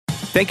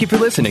Thank you for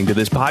listening to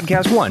this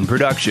Podcast One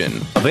production.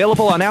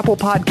 Available on Apple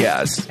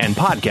Podcasts and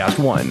Podcast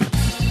One.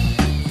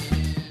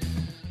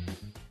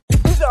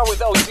 Who's on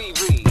with OG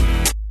Reed?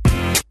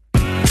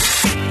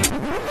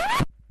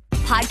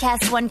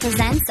 Podcast One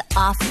presents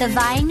Off the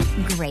Vine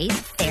Grape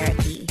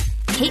Therapy.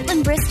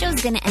 Kaitlyn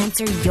Bristow's going to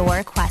answer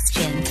your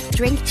questions,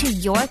 drink to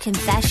your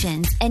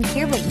confessions, and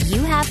hear what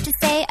you have to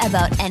say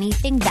about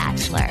anything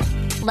Bachelor.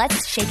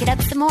 Let's shake it up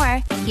some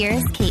more.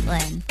 Here's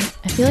Kaitlyn.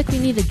 I feel like we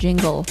need a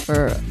jingle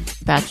for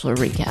Bachelor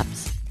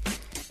recaps.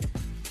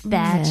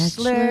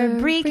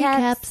 Bachelor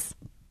Bricaps.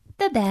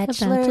 The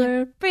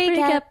Bachelor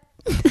Bricap.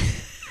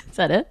 Is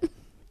that it?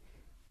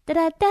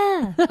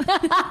 Da-da-da.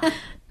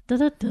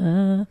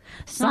 Da-da-da.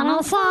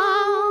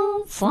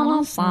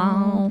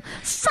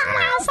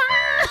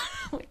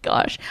 Oh my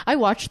gosh. I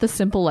watched The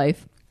Simple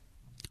Life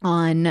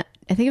on, I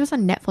think it was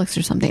on Netflix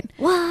or something.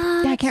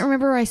 What? Yeah, I can't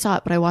remember where I saw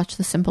it, but I watched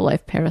The Simple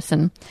Life, Paris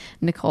and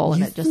Nicole,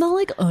 and it just smell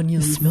like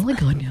onions. smell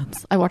like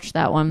onions. I watched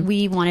that one.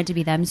 We wanted to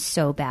be them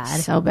so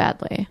bad. So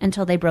badly.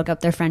 Until they broke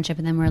up their friendship,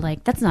 and then we're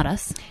like, that's not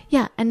us.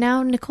 Yeah, and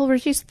now Nicole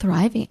Richie's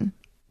thriving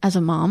as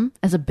a mom,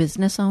 as a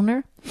business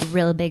owner.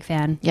 Really big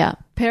fan. Yeah.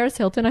 Paris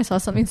Hilton, I saw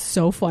something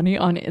so funny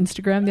on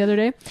Instagram the other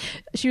day.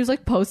 She was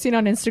like posting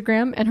on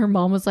Instagram, and her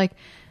mom was like,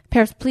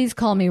 Paris, please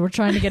call me. We're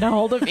trying to get a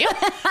hold of you.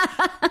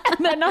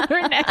 And then on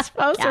her next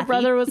post, her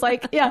brother was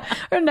like,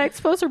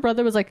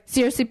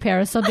 seriously,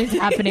 Paris, something's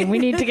happening. We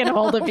need to get a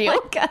hold of you.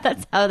 Oh my God,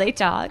 that's how they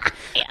talk.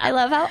 I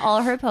love how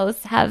all her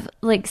posts have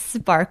like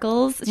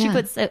sparkles. She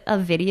puts a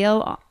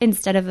video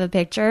instead of a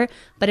picture,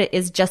 but it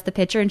is just the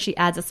picture and she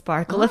adds a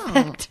sparkle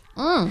effect.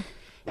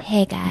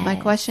 Hey guys. My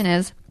question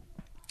is,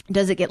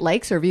 does it get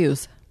likes or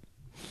views?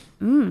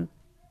 I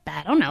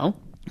don't know.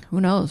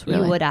 Who knows,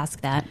 really? You would ask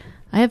that.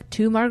 I have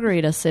 2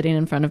 margaritas sitting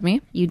in front of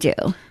me. You do.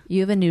 You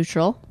have a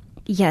neutral.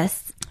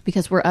 Yes.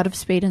 Because we're out of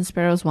Spade and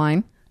Sparrow's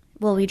wine.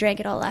 Well, we drank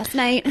it all last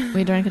night.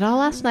 We drank it all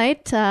last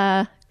night.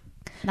 Not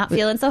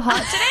feeling so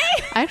hot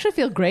today. I actually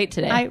feel great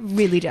today. I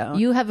really don't.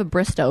 You have a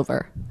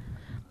Bristover.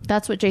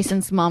 That's what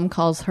Jason's mom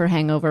calls her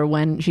hangover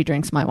when she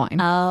drinks my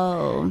wine.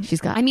 Oh. She's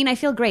got... I mean, I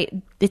feel great.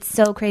 It's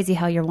so crazy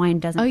how your wine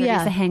doesn't produce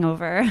a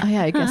hangover. Oh,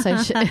 yeah, I guess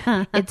I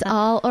should. It's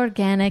all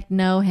organic,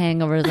 no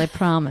hangovers, I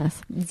promise.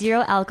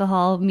 0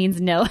 alcohol means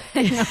no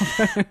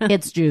hangover.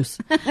 It's juice.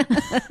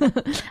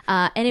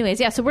 Anyways,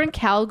 yeah, so we're in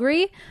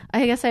Calgary.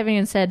 I guess I haven't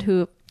even said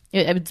who...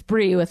 It's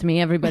Bri with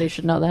me. Everybody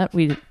should know that.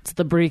 It's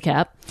the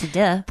Bricap.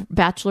 Duh.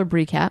 Bachelor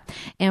Bricap.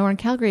 And we're in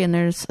Calgary, and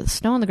there's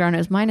snow on the ground. It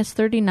was minus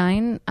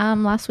 39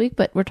 last week,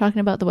 but we're talking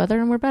about the weather,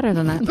 and we're better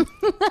than that.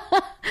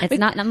 It's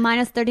not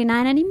minus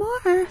 39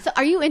 anymore. So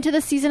are you into the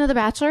season of The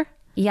Bachelor?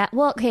 Yeah.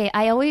 Well, okay.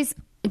 I always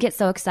get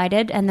so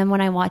excited, and then when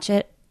I watch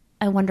it,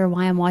 I wonder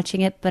why I'm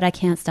watching it, but I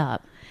can't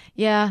stop.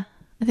 Yeah.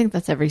 I think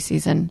that's every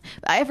season.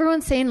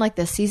 Everyone's saying, like,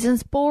 this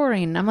season's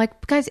boring. I'm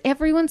like, guys,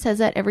 everyone says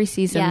that every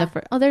season. Yeah.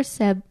 Oh, there's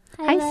Seb.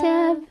 Hi,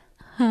 Seb.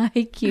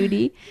 Hi,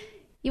 cutie.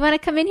 You want to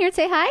come in here and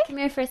say hi? Come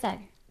here for a sec.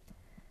 What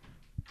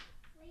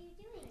are you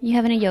doing? You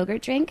having a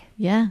yogurt drink?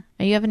 Yeah.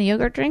 Are you having a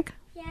yogurt drink?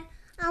 Yeah.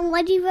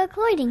 What are you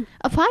recording?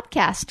 A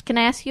podcast. Can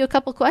I ask you a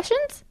couple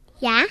questions?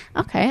 Yeah.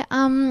 Okay.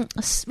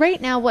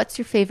 Right now, what's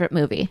your favorite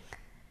movie?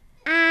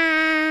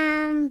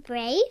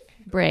 Brave.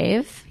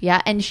 Brave.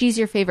 Yeah. And she's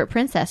your favorite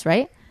princess,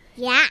 right?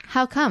 Yeah.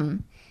 How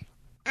come?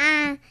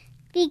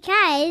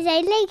 Because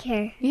I like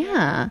her.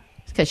 Yeah.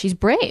 It's because she's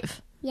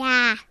brave.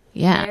 Yeah.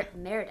 Yeah.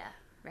 Merida,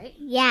 right?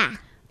 Yeah.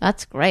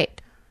 That's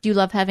great. Do you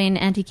love having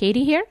Auntie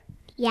Katie here?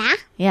 Yeah.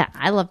 Yeah.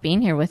 I love being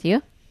here with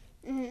you.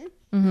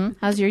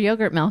 How's your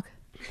yogurt milk?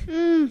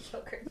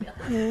 Yogurt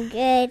milk.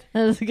 Good.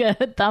 That's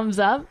good. Thumbs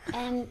up.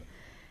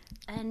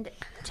 And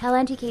tell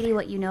Auntie Katie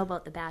what you know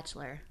about The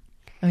Bachelor.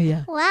 Oh,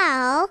 yeah.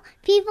 Well,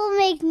 people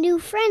make new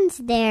friends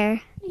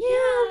there.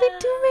 Yeah, they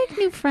do make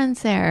new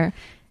friends there.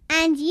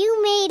 And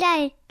you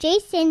made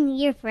Jason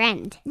your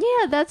friend.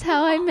 Yeah, that's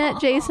how I met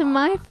Jason,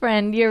 my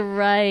friend. You're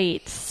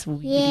right,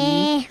 sweetie.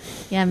 Yeah.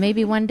 Yeah,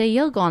 maybe one day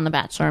you'll go on The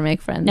Bachelor and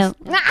make friends. No.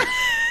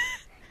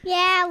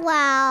 Yeah,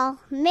 well,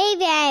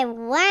 maybe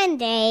one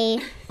day.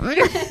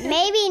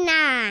 Maybe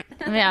not.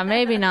 Yeah,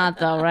 maybe not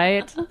though,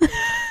 right?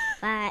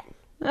 But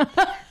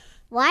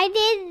why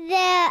did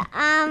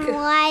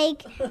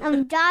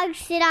the dog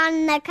sit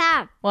on the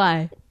cup?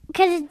 Why?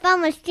 Because its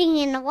bum was sticking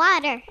in the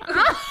water.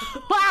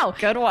 Wow,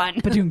 good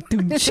one.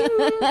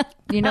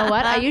 You know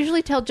what? I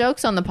usually tell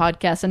jokes on the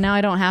podcast, and now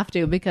I don't have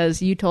to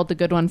because you told the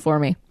good one for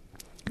me.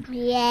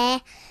 Yeah.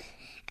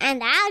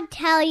 And I'll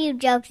tell you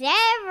jokes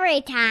every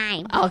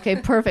time. Okay,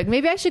 perfect.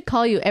 Maybe I should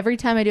call you every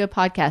time I do a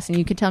podcast, and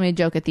you can tell me a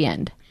joke at the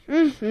end.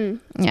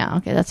 Mm-hmm. Yeah,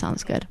 okay, that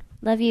sounds good.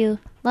 Love you.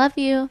 Love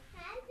you.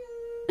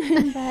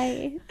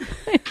 Bye.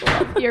 I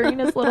love hearing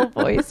his little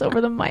voice over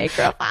the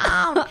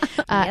microphone.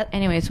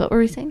 Anyways, what were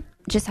we saying?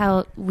 Just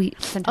how we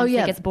sometimes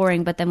think it's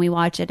boring, but then we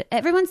watch it.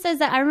 Everyone says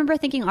that. I remember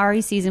thinking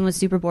Ari's season was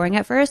super boring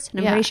at first, and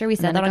I'm pretty sure we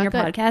said that on your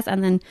podcast.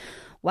 And then,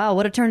 wow,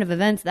 what a turn of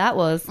events that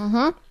was.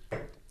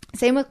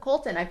 Same with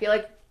Colton. I feel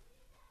like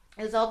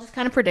it was all just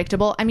kind of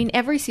predictable. I mean,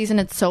 every season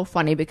it's so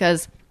funny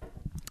because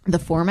the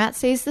format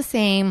stays the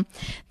same.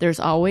 There's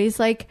always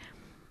like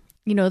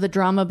you know, the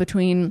drama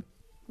between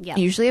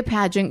usually a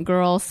pageant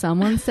girl.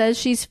 Someone says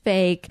she's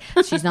fake.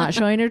 She's not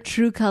showing her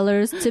true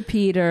colors to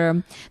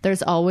Peter.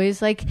 There's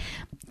always like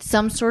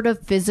some sort of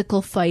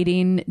physical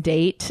fighting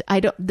date.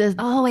 I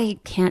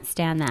can't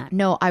stand that.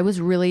 No, I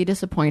was really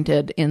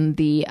disappointed in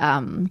the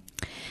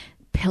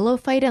pillow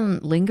fight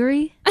and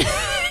lingerie.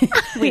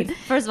 Wait,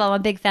 first of all, I'm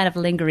a big fan of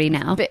lingerie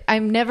now. But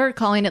I'm never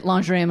calling it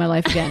lingerie in my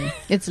life again.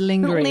 It's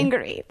lingerie.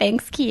 Lingerie.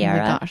 Thanks, Kiara. Oh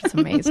my gosh, it's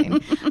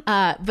amazing.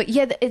 But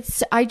yeah,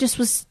 I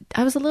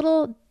was a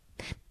little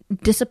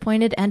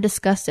disappointed and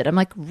disgusted. I'm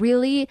like,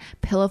 really?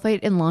 Pillow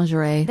fight in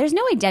lingerie? There's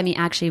no way Demi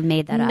actually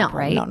made that up,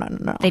 right?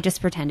 No. They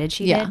just pretended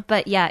she did.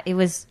 But yeah, it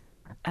was,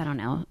 I don't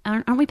know.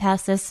 Aren't we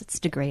past this? It's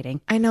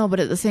degrading. I know, but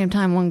at the same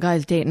time, one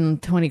guy's dating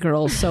 20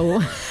 girls,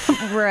 so...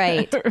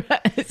 Right.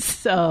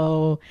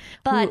 So...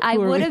 But I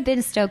would have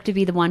been stoked to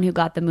be the one who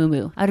got the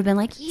moo-moo. I would have been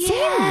like,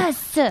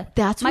 yes!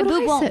 That's my what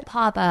boob I won't said.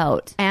 pop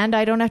out. And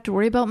I don't have to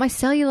worry about my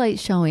cellulite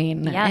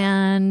showing. Yeah.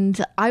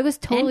 And I was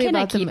totally And can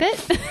I about keep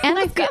it? And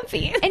I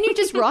comfy. And you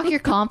just rock your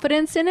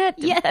confidence in it.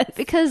 Yes.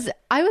 Because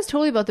I was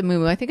totally about the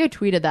moo-moo. I think I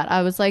tweeted that.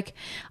 I was like,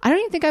 I don't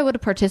even think I would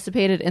have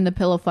participated in the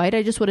pillow fight.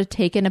 I just would have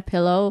taken a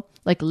pillow,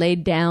 like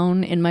laid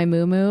down in my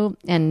moo-moo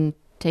and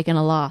taken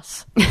a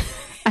loss.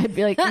 I'd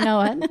be like, you know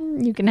what?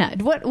 You can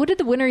have... What did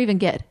the winner even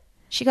get?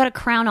 She got a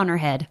crown on her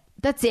head.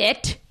 That's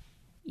it?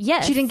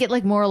 Yes. She didn't get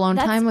like more alone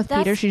time with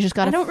Peter. She just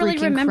got a freaking crown. I don't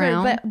really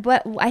remember,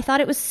 but I thought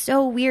it was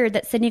so weird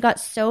that Sydney got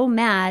so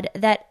mad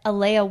that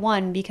Alea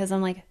won because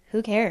I'm like,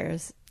 who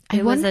cares?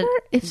 It was a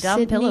if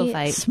dumb Sydney pillow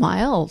fight.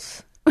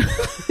 Smiles.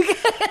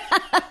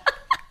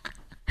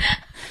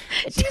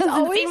 She's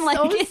always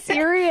so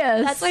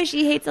serious. That's why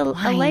she hates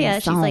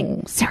Alea. She's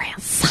like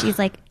serious. She's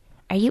like,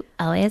 are you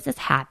always this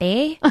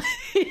happy?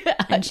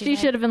 And she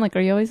should have been like, are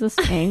you always this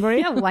angry?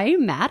 Yeah, why are you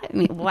mad at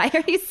me? Why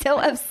are you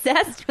so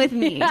obsessed with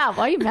me? Yeah,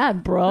 why are you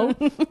mad, bro?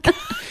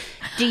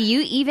 Do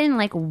you even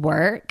like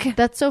work?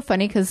 That's so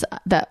funny because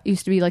that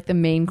used to be like the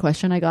main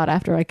question I got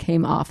after I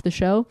came off the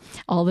show.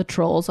 All the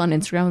trolls on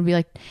Instagram would be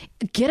like,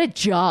 get a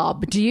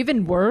job. Do you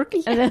even work?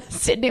 Yeah. And then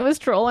Sydney was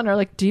trolling her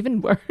like, do you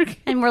even work?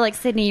 And we're like,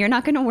 Sydney, you're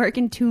not going to work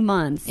in 2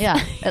 months.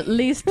 Yeah, at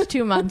least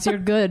 2 months. You're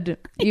good.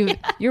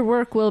 Your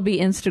work will be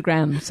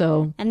Instagram.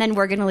 So, and then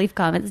we're going to leave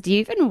comments. Do you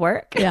even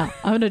work? Yeah,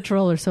 I'm going to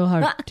troll her so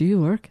hard. Do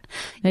you work?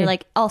 Hey. You're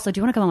like, also, do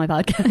you want to come on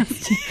my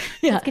podcast?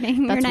 Yeah, just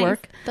kidding. That's nice.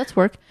 work. That's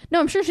work. No,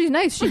 I'm sure she's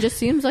nice. She just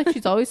seems like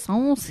she's always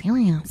so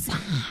serious.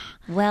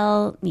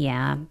 Well,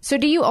 yeah. So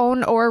do you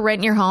own or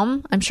rent your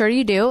home? I'm sure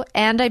you do.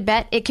 And I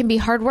bet it can be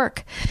hard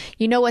work.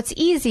 You know what's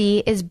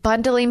easy is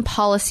bundling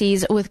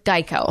policies with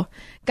Geico.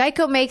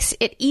 Geico makes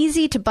it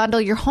easy to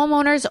bundle your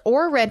homeowners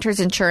or renters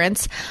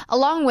insurance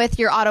along with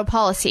your auto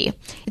policy.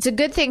 It's a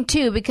good thing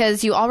too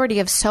because you already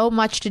have so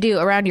much to do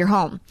around your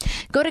home.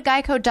 Go to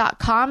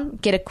geico.com,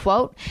 get a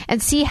quote,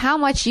 and see how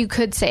much you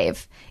could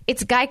save.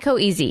 It's Geico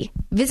easy.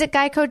 Visit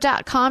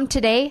geico.com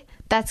today.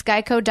 That's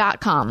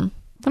geico.com.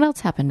 What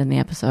else happened in the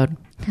episode?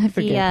 I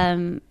forget.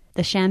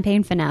 The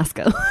champagne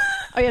finasco.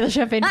 Oh yeah, the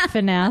champagne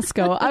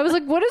finasco. I was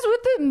like, what is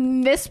with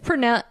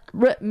the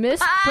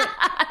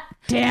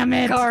damn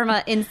it.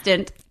 Karma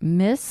instant.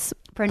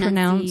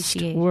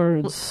 Mispronounced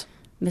words.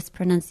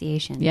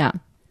 Mispronunciation. Yeah.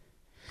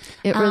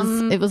 It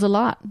was a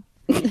lot.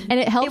 And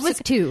it helps. It was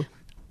 2.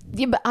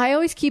 Yeah, but I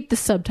always keep the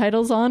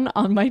subtitles on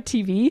my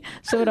TV,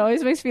 so it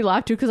always makes me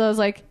laugh too because I was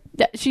like,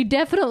 she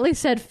definitely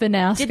said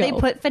finasco. Did they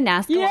put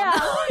finasco yeah,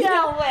 on? Yeah.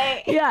 No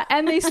way. Yeah,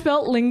 and they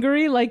spelt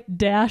lingerie like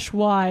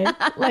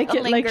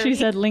 -y, like she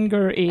said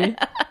lingerie.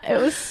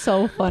 It was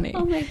so funny.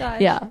 Oh my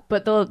gosh. Yeah,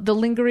 but the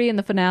lingerie and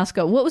the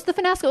finasco. What was the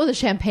finasco? Oh, the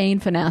champagne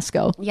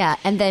finasco. Yeah,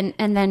 and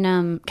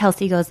then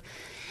Kelsey goes,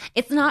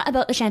 it's not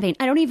about the champagne.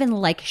 I don't even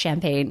like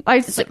champagne.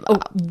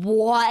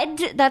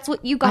 What? That's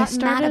what you got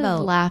mad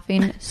about.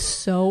 Laughing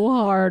so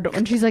hard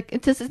when she's like,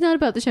 it's not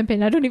about the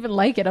champagne. I don't even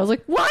like it. I was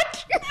like,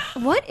 what?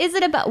 What is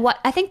it about? What?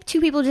 I think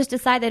 2 people just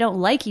decide they don't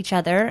like each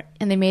other.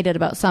 And they made it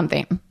about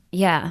something.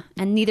 Yeah.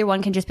 And neither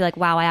one can just be like,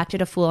 wow, I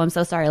acted a fool. I'm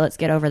so sorry. Let's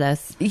get over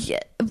this. Yeah.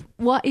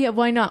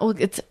 Why not? Well,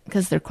 it's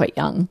because they're quite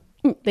young.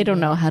 They don't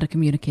know how to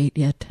communicate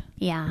yet.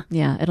 Yeah.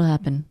 Yeah, it'll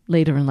happen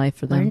later in life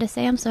for them. Learn to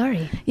say I'm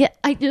sorry. Yeah,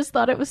 I just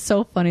thought it was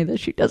so funny that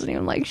she doesn't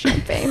even like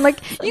champagne. Like,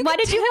 why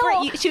did you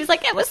bring? She was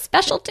like, it was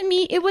special to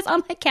me. It was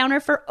on my counter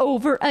for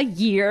over a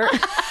year.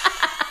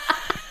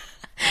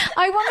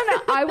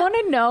 I want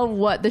to know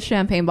what the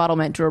champagne bottle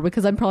meant to her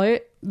because I'm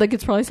probably like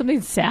it's probably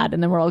something sad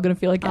and then we're all going to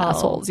feel like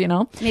assholes, you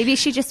know? Maybe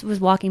she just was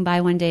walking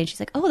by one day and she's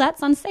like, "Oh,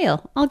 that's on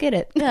sale. I'll get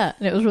it." Yeah,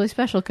 and it was really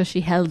special because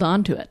she held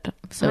on to it.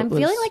 So I'm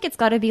feeling like it's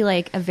got to be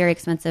like a very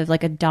expensive,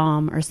 like a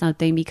Dom or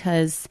something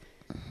because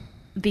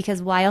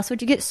why else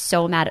would you get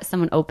so mad at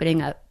someone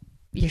opening up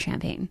your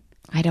champagne?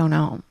 I don't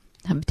know.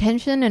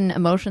 Tension and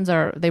emotions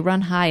they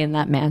run high in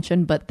that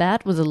mansion, but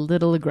that was a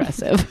little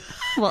aggressive.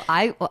 Well,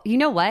 you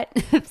know what?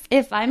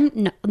 If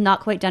I'm not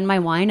quite done my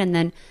wine and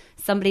then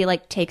somebody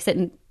like takes it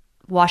and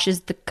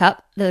washes the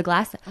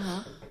glass,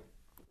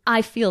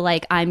 I feel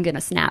like I'm going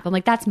to snap. I'm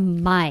like, that's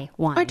my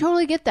wine. I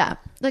totally get that.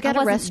 Like at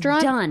a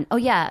restaurant, done. Oh,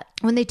 yeah.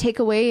 when they take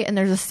away and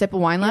there's a sip of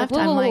wine left, Whoa,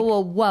 I'm like,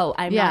 whoa.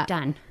 I'm not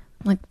done.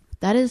 I'm like,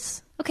 that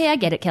is... Okay, I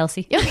get it,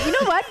 Kelsey. You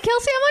know what,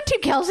 Kelsey? I'm on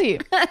Team Kelsey.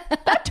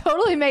 That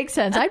totally makes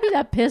sense. I'd be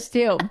that pissed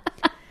too.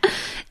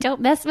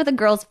 Don't mess with a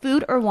girl's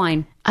food or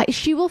wine.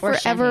 She will forever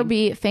champagne.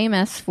 be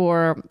famous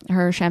for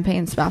her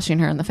champagne splashing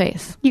her in the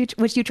face.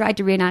 Which you tried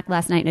to reenact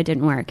last night and it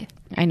didn't work.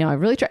 I know. I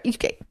really tried.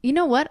 You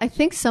know what? I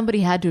think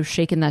somebody had to have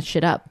shaken that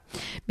shit up.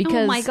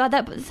 Because oh my God,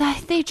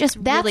 they just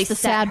really the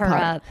set sad her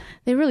part. up.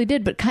 They really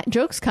did. But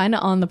joke's kind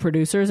of on the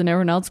producers and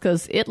everyone else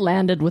because it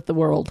landed with the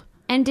world.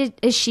 And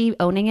is she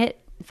owning it?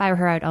 If I were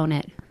her, I'd own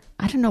it.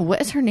 I don't know. What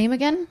is her name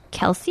again?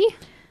 Kelsey?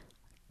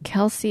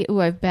 Kelsey. Ooh,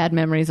 I have bad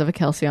memories of a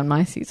Kelsey on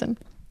my season.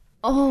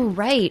 Oh,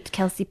 right.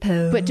 Kelsey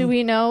Poe. But do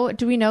we know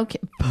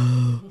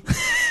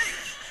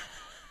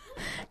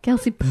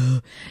Kelsey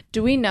Poe.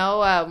 Do we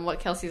know what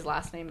Kelsey's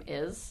last name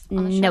is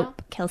on the show?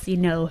 Nope. Kelsey,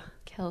 no.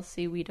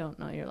 Kelsey, we don't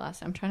know your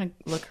last name. I'm trying to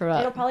look her up.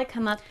 It'll probably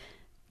come up.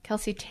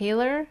 Kelsey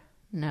Taylor?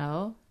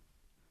 No.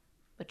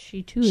 But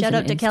she too Shout is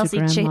out an to Kelsey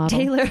Instagram model.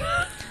 Taylor.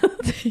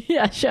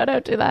 Yeah, shout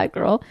out to that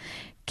girl.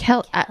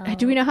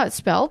 Do we know how it's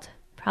spelled?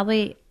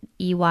 Probably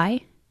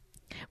EY.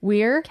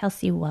 Weir?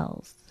 Kelsey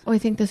Wells. Oh, I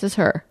think this is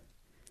her.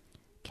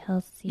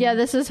 Kelsey. Yeah,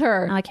 this is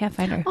her. Oh, I can't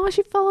find her. Oh,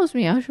 she follows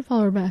me. I should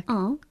follow her back.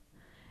 Oh.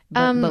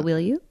 But will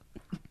you?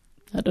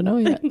 I don't know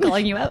yet.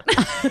 Calling you out.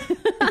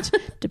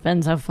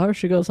 Depends how far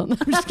she goes on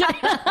that. I'm just kidding.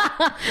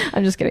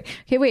 I'm just kidding.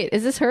 Okay, wait.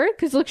 Is this her?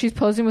 Because look, she's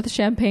posing with a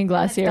champagne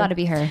glass here. Got to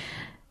be her.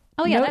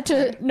 Oh, yeah.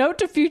 Note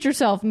to future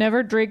self: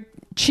 never drink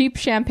cheap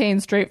champagne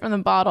straight from the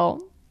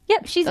bottle.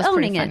 Yep, she's That's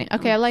owning pretty it. funny.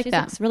 Okay, I like she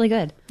that. Looks really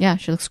good. Yeah,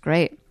 she looks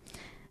great.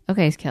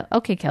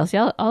 Okay, Kelsey,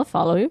 I'll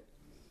follow you.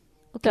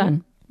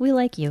 Done. We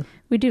like you.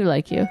 We do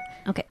like you.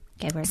 Okay.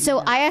 So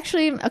I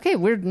actually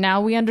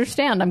we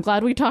understand. I'm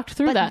glad we talked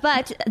through that.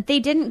 But they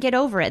didn't get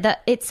over it.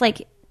 It's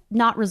like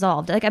not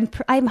resolved. Like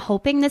I'm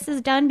hoping this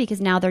is done because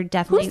now they're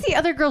definitely. Who's the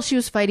other girl she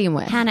was fighting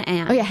with? Hannah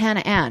Ann. Oh yeah, Hannah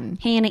Ann.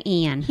 Hannah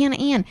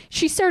Ann.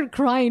 She started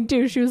crying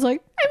too. She was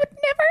like, I would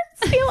never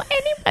steal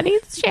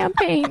anybody's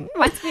champagne.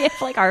 Reminds me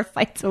of like our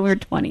fights when we were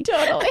 20.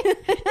 Totally.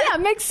 Yeah,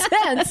 it makes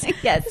sense.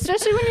 Yes.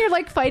 Especially when you're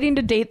like fighting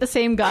to date the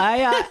same guy.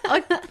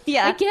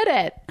 Yeah. I get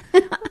it.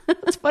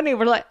 It's funny.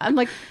 I'm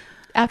like,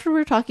 after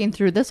we're talking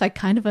through this, I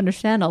kind of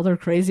understand all their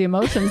crazy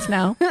emotions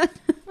now.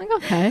 Like,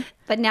 okay.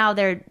 But now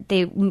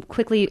they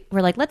quickly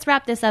were like, let's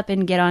wrap this up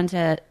and get on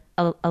to.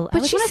 I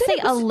always want to say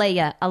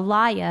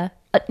Alaya.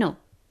 No,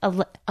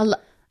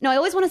 I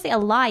always want to say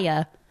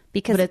Alaya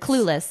because it's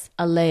Clueless.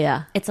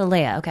 Alea. It's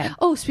Alea. Okay.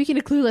 Oh, speaking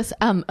of Clueless,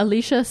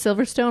 Alicia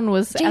Silverstone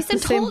was at Jason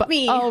the same told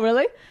me. Oh,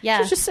 really? Yeah.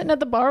 She was just sitting at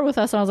the bar with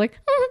us, and I was like,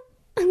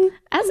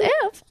 as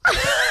if.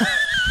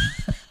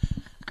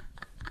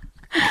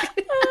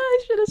 I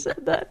should have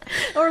said that.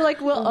 Or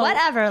like,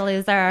 Whatever,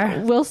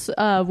 loser.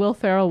 Will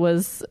Ferrell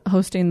was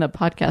hosting the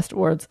podcast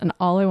awards, and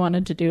all I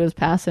wanted to do was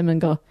pass him and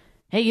go,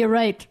 "Hey, you're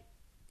right.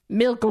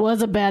 Milk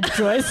was a bad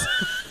choice,"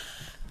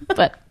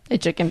 but I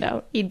chickened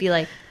out. He'd be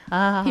like,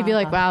 He'd be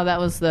like, "Wow, that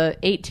was the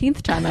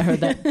 18th time I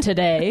heard that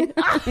today."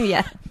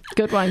 yeah.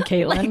 Good one,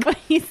 Kaitlyn. Like when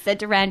he said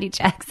to Randy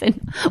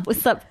Jackson,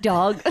 "What's up,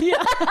 dog?"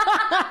 Yeah.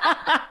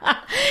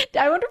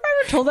 I wonder if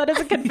I ever told that as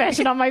a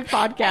confession on my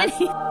podcast.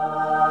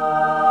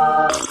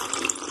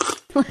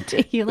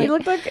 He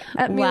looked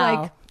at me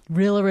wow. like,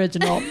 real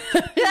original.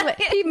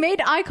 He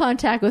made eye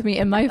contact with me,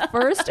 and my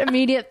first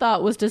immediate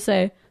thought was to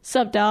say,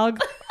 "Sup, dog?"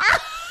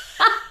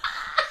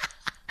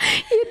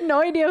 He had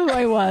no idea who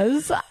I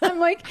was. I'm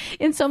like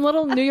in some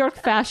little New York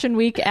Fashion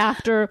Week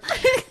after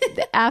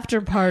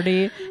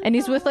party, and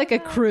he's with like a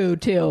crew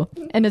too,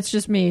 and it's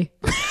just me.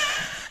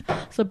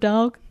 "Sup,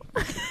 dog?"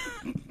 I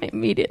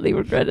immediately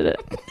regretted it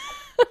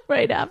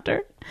right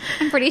after.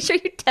 I'm pretty sure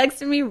you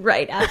texted me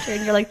right after,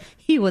 and you're like,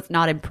 he was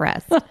not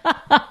impressed.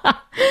 I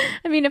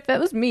mean, if that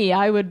was me,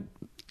 I would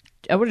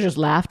have just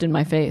laughed in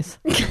my face.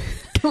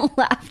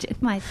 Laughed in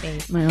my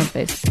face. My own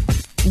face.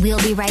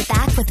 We'll be right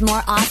back with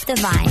more Off the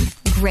Vine,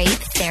 Grape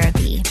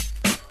Therapy.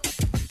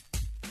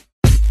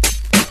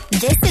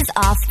 This is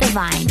Off the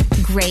Vine,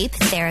 Grape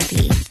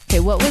Therapy. Okay,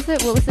 what was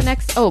it? What was the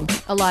next? Oh,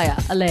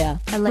 Alea.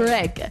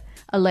 Greg.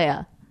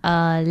 Alea.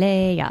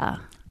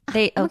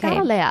 Okay. Oh my God,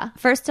 Alea.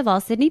 First of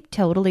all, Sydney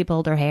totally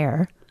pulled her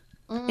hair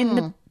in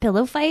the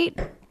pillow fight.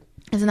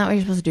 Isn't that what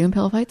you're supposed to do in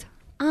pillow fights?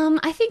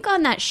 I think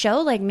on that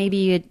show, like maybe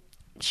you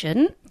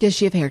shouldn't. Does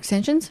she have hair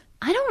extensions?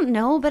 I don't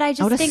know, but I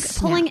just think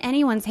pulling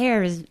anyone's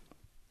hair is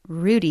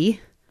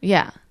rudy.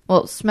 Yeah.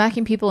 Well,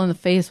 smacking people in the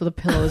face with a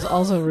pillow is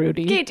also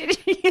rudy. Okay, did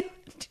you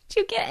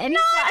get any?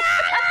 I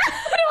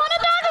don't want to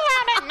talk about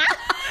it.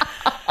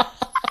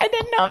 I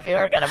didn't know if you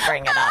were going to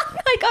bring it up.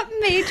 I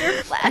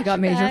got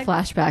major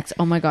flashbacks.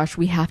 Oh my gosh,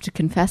 we have to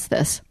confess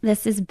this.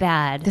 This is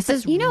bad. This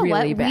is you know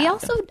really what? bad. We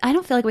also, I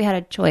don't feel like we had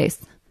a choice.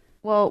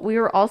 Well, we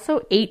were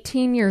also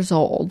 18 years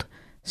old,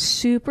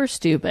 super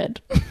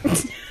stupid.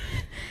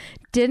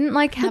 Didn't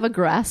like have a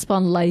grasp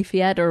on life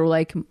yet, or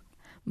like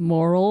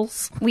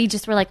morals. We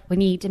just were like, we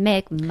need to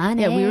make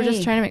money. Yeah, we were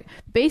just trying to make.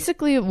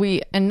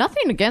 Basically, and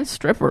nothing against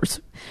strippers.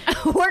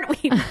 Weren't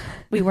we?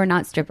 We were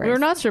not strippers. We were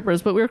not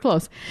strippers, but we were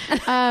close.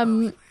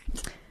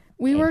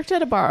 We worked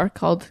at a bar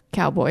called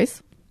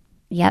Cowboys.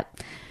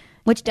 Yep.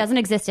 Which doesn't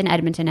exist in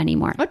Edmonton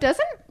anymore. Oh, it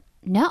doesn't?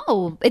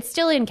 No, it's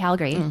still in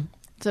Calgary.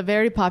 It's a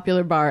very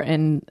popular bar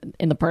in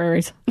the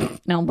prairies, in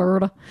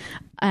Alberta.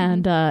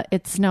 And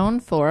it's known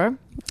for,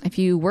 if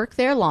you work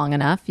there long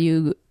enough,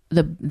 the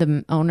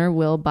owner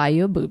will buy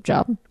you a boob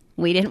job.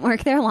 We didn't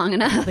work there long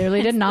enough.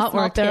 Clearly did not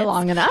work there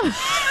long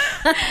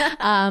enough.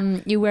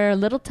 You wear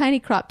little tiny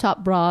crop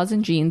top bras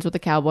and jeans with a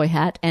cowboy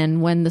hat.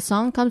 And when the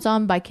song comes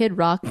on by Kid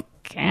Rock,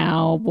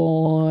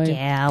 cowboy.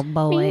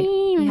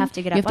 You have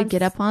to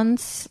get up on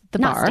the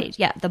bar. Stage.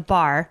 Yeah, the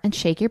bar. And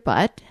shake your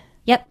butt.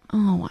 Yep.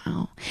 Oh,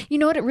 wow. You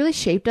know what? It really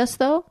shaped us,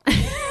 though.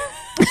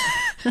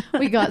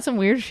 We got some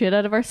weird shit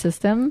out of our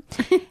system.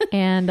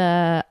 And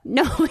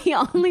no, we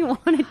only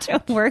wanted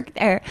to work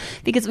there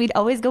because we'd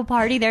always go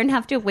party there and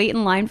have to wait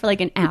in line for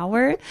like an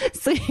hour.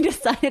 So we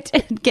decided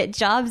to get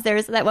jobs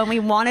there so that when we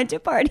wanted to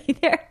party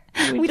there,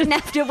 we didn't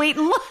have to wait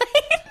in line.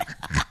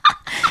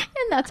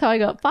 And that's how I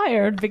got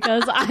fired,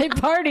 because I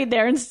partied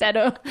there instead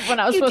of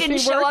when I was supposed to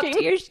be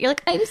working. You're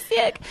like, I'm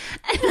sick.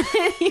 And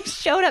then you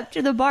showed up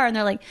to the bar and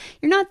they're like,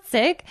 you're not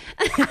sick.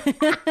 You're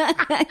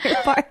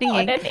partying.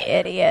 What an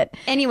idiot.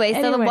 Anyway,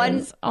 so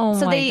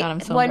they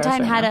one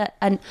time had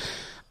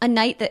a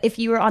night that if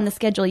you were on the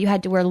schedule, you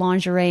had to wear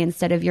lingerie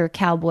instead of your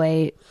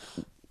cowboy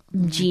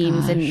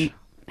jeans and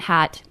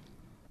hat.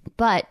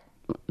 But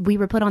we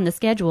were put on the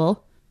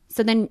schedule.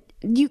 So then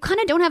you kind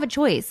of don't have a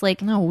choice.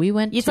 Like, no, we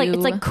went it's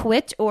like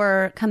quit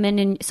or come in.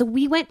 And so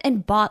we went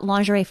and bought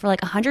lingerie for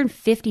like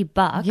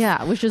 $150.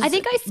 Yeah, which is, I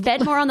think I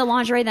spent more on the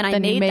lingerie than I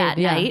made that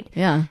night.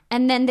 Yeah.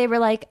 And then they were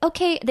like,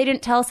 okay, they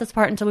didn't tell us this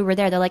part until we were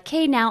there. They're like,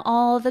 okay, now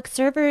all the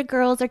server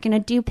girls are going to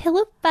do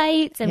pillow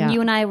fights. And you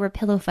and I were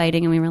pillow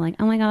fighting and we were like,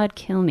 oh my God,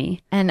 kill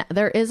me. And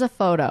there is a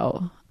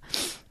photo.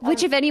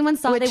 Which if anyone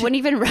saw, they wouldn't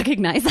even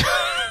recognize us.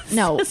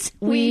 No,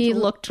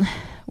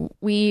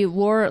 we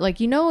wore, like,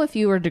 you know, if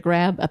you were to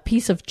grab a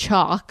piece of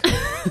chalk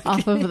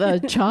off of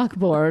the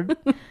chalkboard,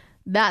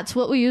 that's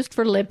what we used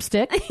for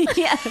lipstick.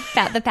 Yeah,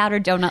 the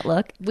powdered donut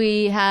look.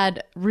 We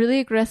had really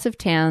aggressive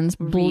tans,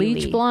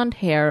 bleach blonde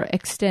hair,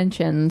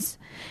 extensions.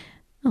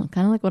 Oh,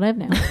 kind of like what I have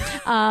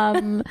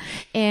now.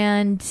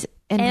 And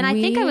I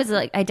think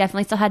I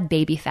definitely still had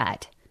baby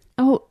fat.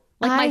 Oh,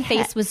 like my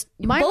face was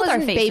mine both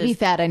wasn't our faces. baby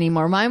fat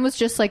anymore. Mine was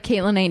just like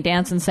Kaitlyn ain't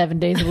dancing 7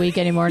 days a week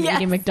anymore and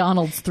eating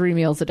McDonald's 3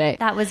 meals a day.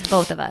 That was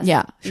both of us.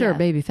 Yeah, sure,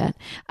 baby fat.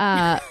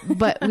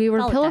 But we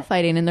were pillow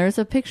fighting, and there's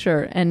a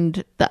picture,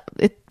 and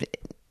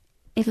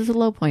it was a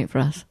low point for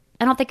us.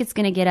 I don't think it's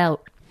going to get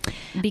out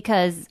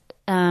because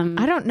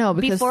I don't know.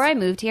 Because before I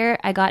moved here,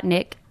 I got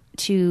Nick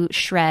to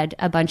shred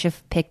a bunch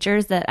of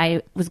pictures that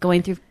I was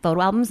going through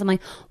photo albums. I'm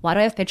like, why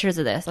do I have pictures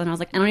of this? And I was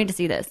like, I don't need to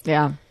see this.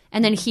 Yeah.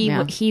 And then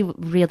he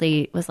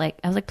really was like,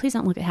 I was like, please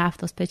don't look at half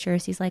those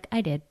pictures. He's like, I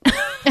did.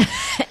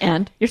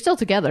 And you're still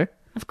together.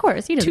 Of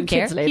course. He doesn't 2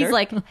 care. kids later.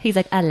 He's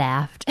like, I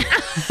laughed.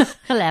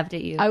 I laughed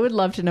at you. I would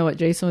love to know what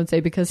Jason would say,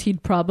 because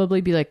he'd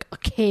probably be like,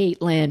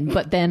 Kaitlyn.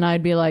 But then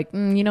I'd be like,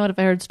 you know what? If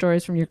I heard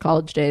stories from your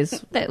college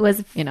days. That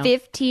was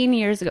 15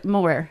 years ago.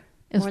 More.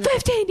 It was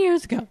 15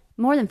 years ago.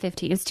 More than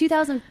 15. It was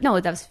 2000. No,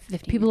 that was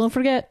 15. People don't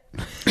forget.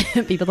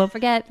 People don't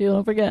forget. People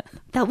don't forget.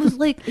 That was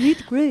like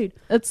 8th grade.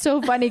 That's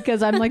so funny,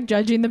 because I'm like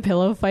judging the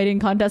pillow fighting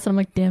contest, and I'm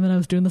like, damn it, I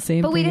was doing the same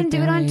thing. But we didn't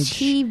do it on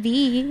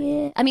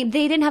TV. I mean,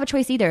 they didn't have a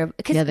choice either.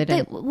 Yeah, they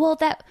did. Well,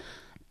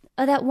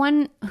 that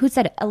one who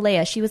said it,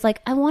 Alea, she was like,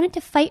 I wanted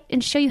to fight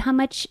and show you how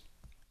much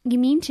you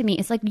mean to me.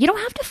 It's like, you don't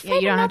have to fight. Yeah,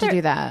 you don't have to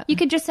do that. You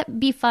could just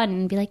be fun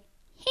and be like,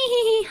 hee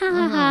hee hee, ha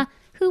ha ha.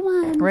 Who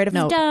won? Write a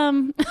note.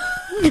 Dumb.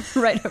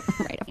 Write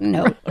a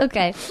note.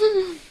 Okay.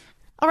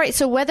 All right,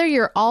 so whether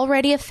you're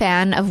already a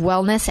fan of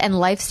wellness and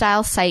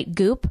lifestyle site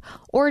Goop,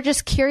 or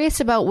just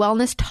curious about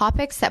wellness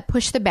topics that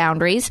push the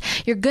boundaries,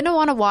 you're going to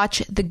want to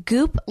watch The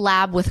Goop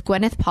Lab with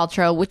Gwyneth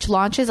Paltrow, which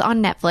launches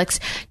on Netflix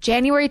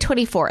January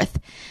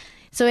 24th.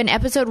 So in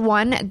episode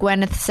 1,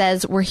 Gwyneth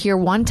says, we're here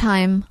one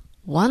time,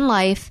 one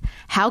life.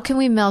 How can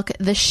we milk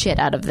the shit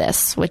out of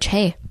this? Which,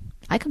 hey,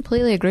 I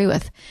completely agree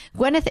with.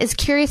 Gwyneth is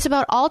curious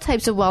about all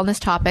types of wellness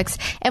topics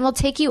and will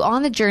take you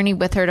on the journey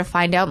with her to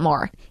find out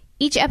more.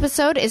 Each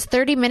episode is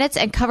 30 minutes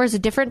and covers a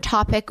different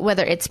topic,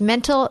 whether it's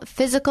mental,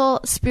 physical,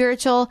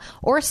 spiritual,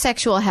 or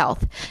sexual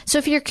health. So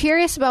if you're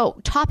curious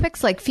about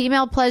topics like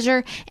female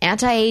pleasure,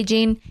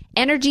 anti-aging,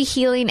 energy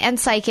healing, and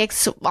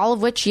psychics, all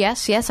of which,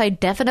 yes, I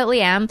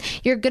definitely am,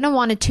 you're going to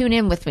want to tune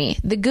in with me.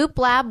 The Goop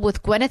Lab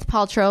with Gwyneth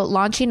Paltrow,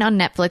 launching on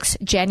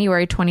Netflix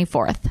January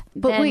 24th.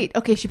 But wait,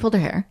 okay, she pulled her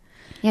hair.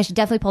 Yeah, she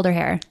definitely pulled her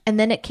hair. And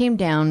then it came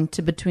down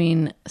to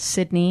between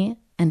Sydney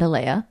and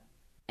Alea.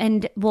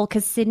 And, well,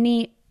 because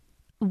Sydney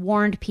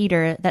warned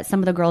Peter that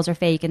some of the girls are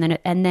fake, and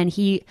then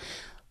he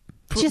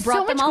She's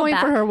brought so them much all going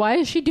back. for her. Why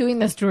is she doing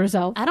this to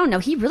herself? I don't know.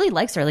 He really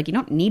likes her. Like, you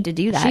don't need to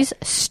do that. She's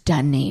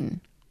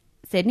stunning.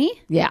 Sydney?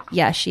 Yeah.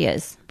 Yeah, she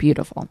is.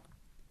 Beautiful.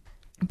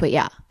 But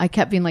yeah, I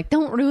kept being like,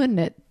 don't ruin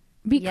it.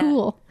 Be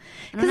cool.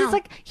 Because it's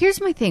like,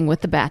 here's my thing with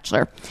The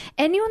Bachelor.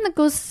 Anyone that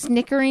goes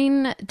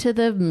snickering to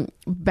The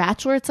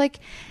Bachelor, it's like,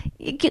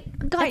 God,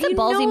 That's a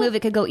ballsy move.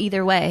 It could go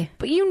either way.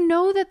 But you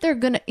know that they're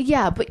going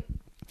to, but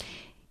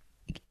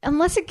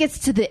unless it gets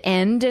to the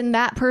end and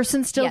that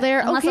person's still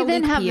there, Unless okay, a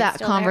then Luke have P is that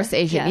still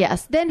conversation. there. Yeah.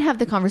 Yes, then have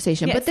the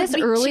conversation. Yeah, but this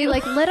me early, too.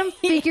 like, let him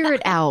figure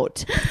it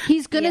out.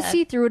 He's going to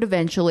see through it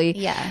eventually.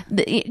 Yeah.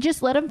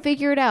 Just let him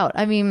figure it out.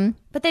 I mean...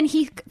 But then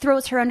he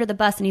throws her under the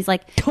bus and he's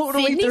like,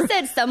 Sydney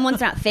said someone's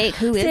not fake.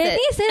 Who is Sydney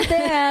it? said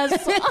this.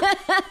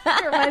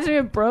 It reminds me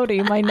of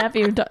Brody, my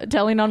nephew,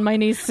 telling on my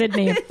niece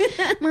Sydney.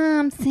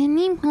 Mom,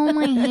 Sydney pulled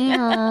my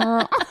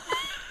hair.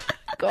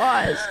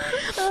 Gosh.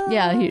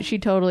 Yeah,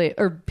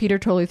 Peter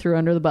totally threw her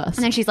under the bus.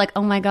 And then she's like,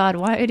 oh my God,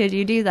 why did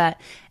you do that?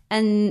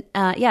 And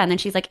and then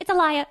she's like, it's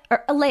Alea.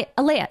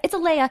 It's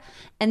Alea.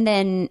 And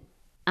then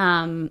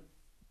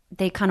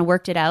they kind of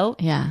worked it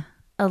out. Yeah.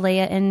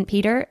 Alea and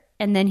Peter.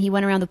 And then he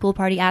went around the pool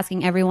party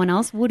asking everyone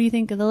else, what do you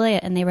think of Alea?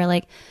 And they were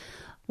like,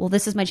 well,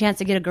 this is my chance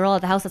to get a girl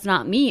at the house that's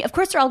not me. Of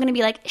course, they're all going to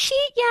be like,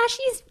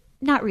 she's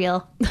not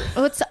real.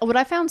 What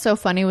I found so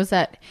funny was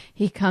that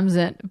he comes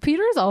in.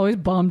 Peter's always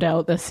bummed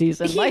out this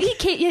season.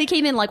 He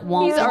came in like,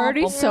 womp, he's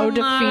already so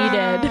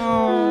defeated.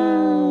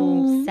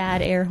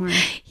 Sad air horn.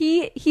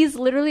 He's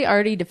literally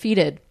already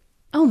defeated.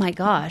 Oh my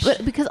gosh.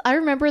 But because I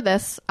remember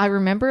this,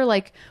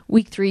 like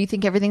week 3, you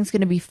think everything's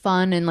going to be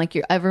fun and like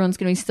everyone's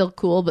going to be still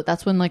cool, but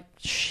that's when like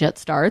shit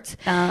starts.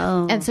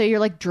 Oh. And so you're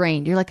like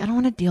drained. You're like, I don't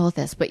want to deal with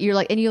this. But you're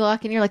like, and you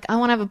look and you're like, I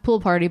want to have a pool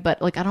party,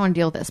 but like, I don't want to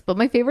deal with this. But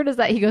my favorite is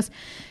that he goes,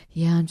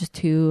 yeah, I'm just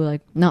too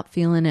like not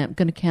feeling it. I'm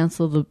going to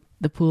cancel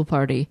the pool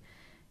party.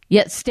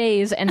 Yet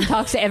stays and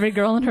talks to every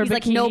girl in her He's bikini.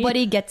 like,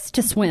 nobody gets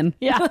to swim.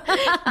 Yeah.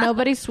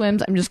 Nobody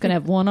swims. I'm just going to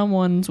have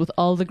one-on-ones with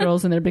all the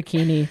girls in their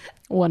bikini,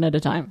 one at a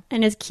time.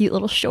 And his cute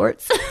little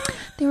shorts.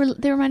 They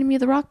reminded me of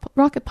the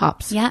Rocket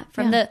Pops. Yeah,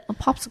 from the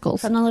popsicles.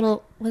 From the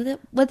little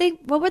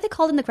what were they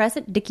called in the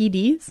Crescent? Dickie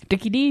D's.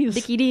 Dickie D's.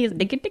 Dickie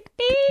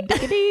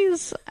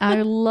D's.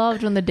 I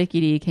loved when the Dickie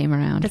D came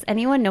around. Does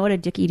anyone know what a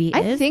Dickie D is?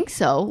 I think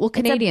so. Well,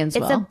 Canadians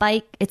It's a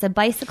bike. It's a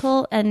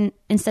bicycle, and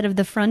instead of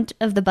the front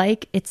of the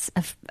bike, it's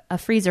a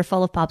freezer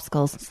full of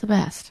popsicles. It's the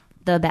best.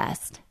 The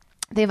best.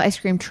 They have ice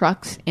cream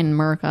trucks in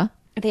America.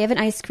 They have an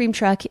ice cream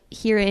truck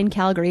here in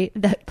Calgary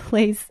that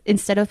plays,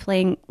 instead of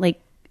playing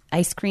like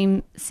ice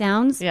cream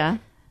sounds. Yeah.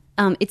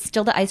 It's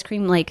still the ice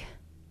cream like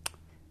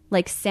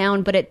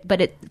sound, but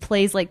it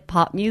plays like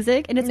pop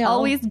music, and it's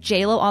always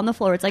J-Lo on the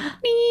floor. It's like what?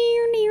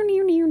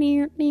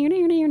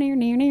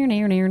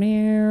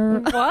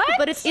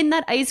 But it's in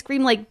that ice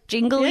cream like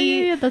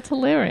jingly. Yeah, that's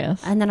hilarious.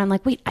 And then I'm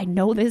like, wait, I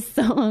know this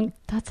song.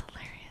 That's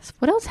hilarious.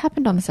 What else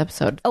happened on this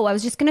episode? Oh, I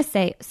was just gonna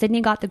say Sydney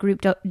got the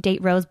group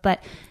date rose,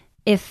 but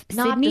if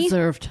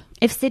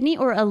if Sydney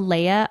or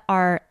Alea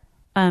are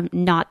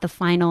not the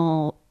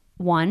final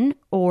one,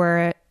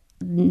 or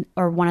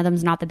one of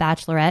them's not the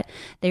Bachelorette,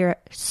 they're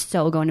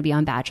so going to be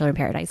on Bachelor in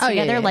Paradise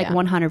together,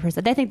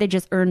 100%. They think they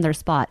just earned their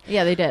spot.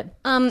 Yeah, they did.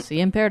 See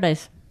you in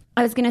Paradise.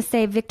 I was gonna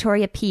say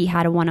Victoria P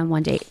had a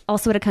one-on-one date,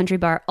 also at a country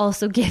bar,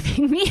 also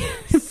giving me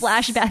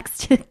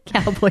flashbacks to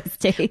Cowboys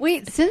days.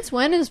 Wait, since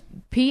when is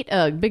Pete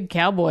a big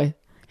cowboy?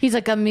 He's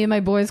like, me and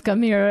my boys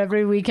come here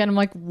every weekend. I'm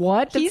like,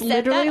 what? It's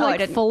literally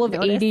like full of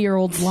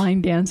 80-year-olds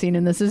line dancing,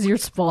 and this is your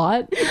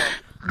spot.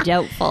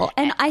 Doubtful.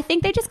 And I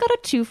think they just got a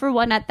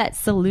 2-for-1 at that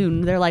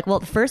saloon. They're like, well,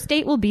 the first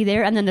date will be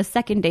there, and then the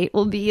second date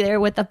will be there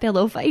with a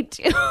pillow fight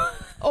too.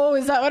 Oh,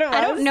 is that what it was?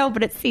 I don't know,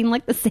 but it seemed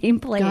like the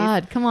same place.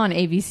 God, come on,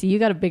 ABC. You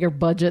got a bigger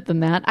budget than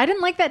that. I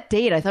didn't like that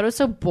date. I thought it was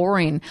so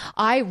boring.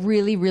 I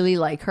really, really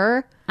like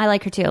her. I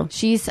like her too.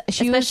 She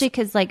especially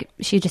because like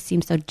she just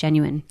seems so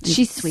genuine.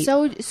 She's sweet.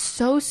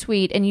 so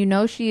sweet, and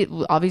she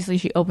obviously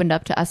she opened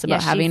up to us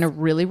about having a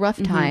really rough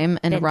time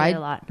and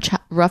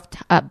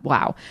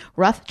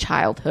rough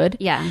childhood.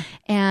 Yeah,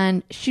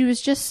 and she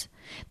was just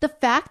the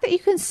fact that you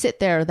can sit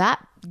there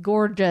that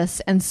gorgeous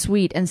and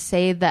sweet and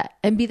say that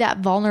and be that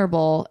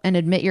vulnerable and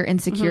admit your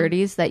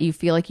insecurities that you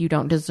feel like you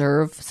don't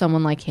deserve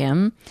someone like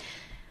him.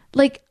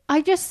 Like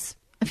I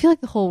feel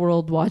like the whole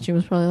world watching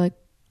was probably like,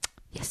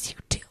 yes, you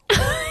do.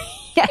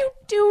 Yeah. You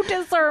do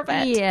deserve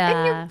it. Yeah.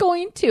 And you're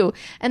going to.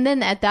 And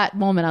then at that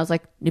moment, I was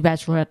like, new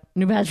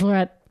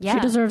Bachelorette. Yeah. She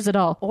deserves it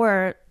all.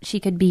 Or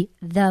she could be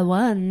the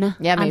one.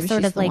 Yeah, maybe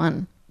she's the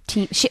one.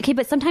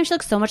 But sometimes she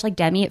looks so much like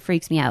Demi, it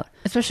freaks me out.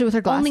 Especially with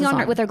her glasses Only on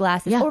her with her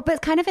glasses. Yeah.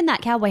 But kind of in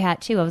that cowboy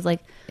hat too. I was like,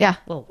 yeah.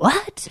 Well,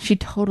 what? She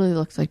totally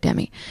looks like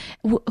Demi.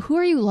 Who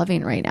are you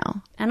loving right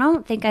now? I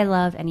don't think I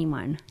love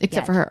anyone.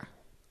 Except for her.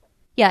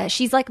 Yeah,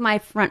 she's like my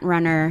front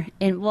runner.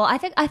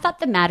 I thought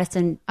the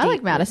Madison. I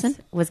like Madison.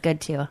 Was good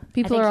too.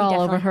 People are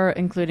all over her,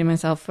 including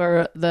myself,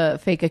 for the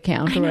fake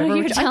account or whatever.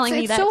 You're telling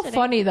me it's that so today.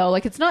 funny though.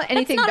 Like it's not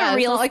anything It's not bad. a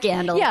real it's not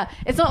scandal. Yeah,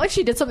 it's not like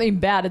she did something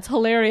bad. It's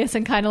hilarious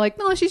and kind of like,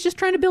 no, she's just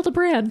trying to build a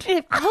brand.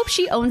 I hope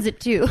she owns it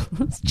too.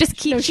 Just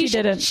keep. No, she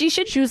didn't. She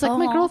should. She was like,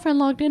 my girlfriend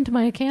logged into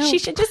my account. She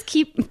should just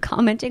keep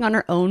commenting on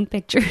her own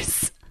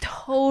pictures.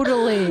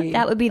 Totally.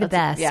 That would be the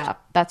best. Yeah,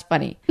 that's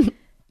funny.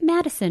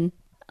 Madison.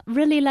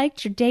 really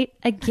liked your date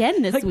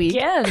again this week.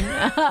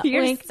 Again.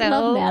 You're Wink. so,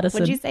 Love Madison.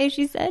 what'd you say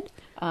she said?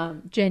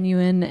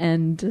 Genuine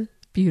and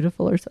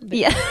beautiful or something.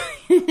 Yeah.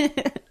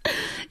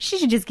 She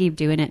should just keep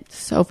doing it.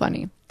 So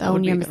funny. That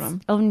would be a good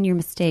one. Own your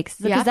mistakes.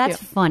 You Because have that's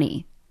to.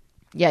 funny.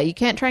 Yeah, you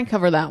can't try and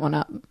cover that one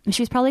up.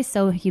 She was probably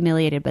so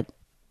humiliated, but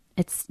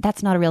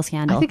that's not a real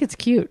scandal. I think it's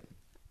cute.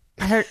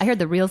 I heard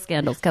the real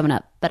scandal's coming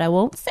up, but I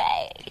won't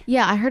say.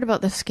 Yeah, I heard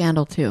about this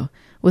scandal too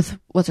with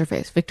what's her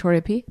face,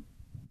 Victoria P.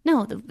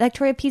 No, the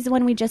Victoria P is the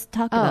one we just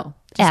talked about.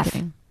 Just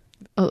kidding.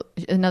 Oh,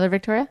 another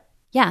Victoria?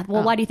 Yeah.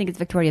 Well, why do you think it's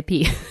Victoria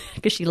P?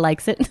 Because she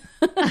likes it.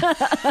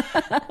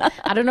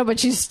 I don't know, but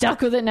she's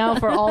stuck with it now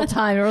for all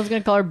time. Everyone's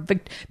going to call her.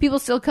 People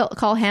still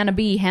call Hannah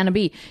B. Hannah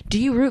B. Do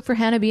you root for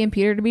Hannah B and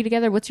Peter to be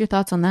together? What's your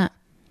thoughts on that?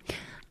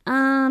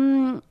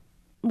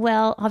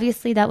 Well,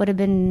 obviously that would have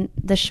been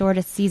the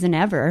shortest season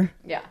ever.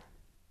 Yeah.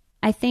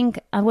 I think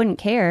I wouldn't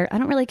care. I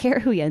don't really care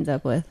who he ends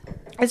up with.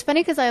 It's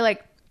funny because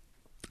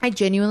I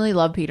genuinely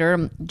love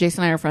Peter.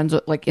 Jason and I are friends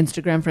with, like,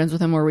 Instagram friends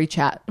with him where we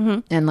chat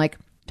and like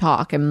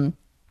talk, and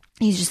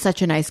he's just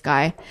such a nice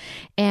guy.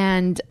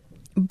 And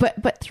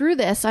but through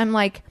this, I'm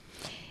like,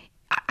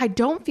 I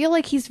don't feel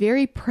like he's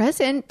very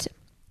present,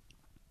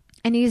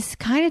 and he's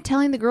kind of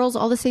telling the girls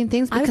all the same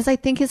things because I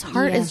think his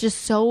heart is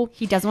just so.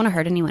 He doesn't want to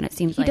hurt anyone. It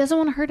seems he like doesn't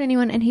want to hurt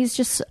anyone, and he's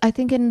just. I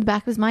think in the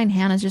back of his mind,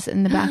 Hannah's just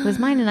in the back of his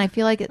mind, and I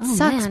feel like it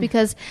sucks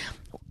because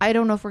I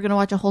don't know if we're going to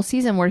watch a whole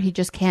season where he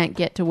just can't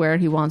get to where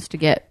he wants to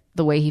get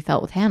the way he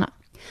felt with Hannah.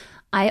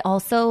 I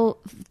also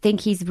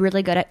think he's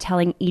really good at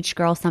telling each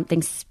girl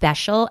something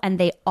special, and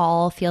they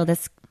all feel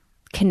this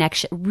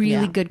connection,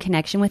 really good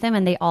connection with him,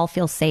 and they all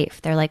feel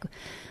safe. They're like,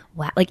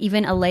 wow. Like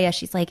even Alea,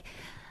 she's like,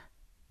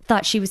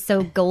 thought she was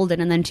so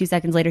golden, and then 2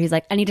 seconds later, he's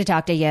like, I need to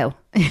talk to you.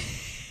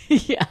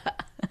 Yeah.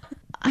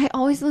 I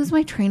always lose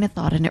my train of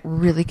thought, and it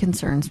really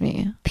concerns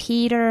me.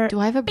 Peter. Do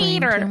I have a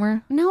brain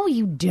tumor? No,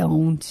 you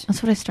don't.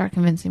 That's what I start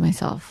convincing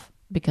myself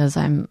because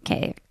I'm...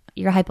 Okay.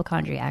 You're a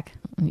hypochondriac.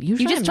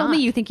 Usually you just told me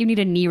you think you need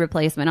a knee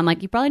replacement. I'm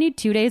like, you probably need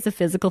 2 days of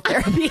physical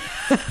therapy.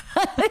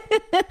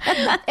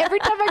 Every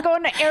time I go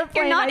on an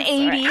airplane, You're not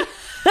 80.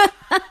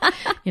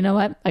 You know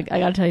what? I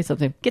got to tell you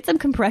something. Get some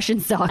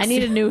compression socks. I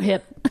need a new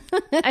hip.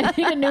 I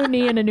need a new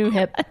knee and a new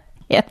hip.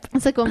 Yep.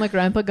 It's like when my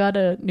grandpa got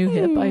a new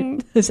hip.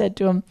 I said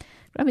to him,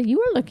 Grandma, you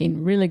are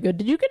looking really good.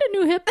 Did you get a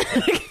new hip?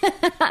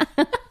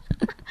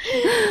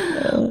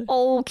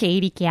 Oh,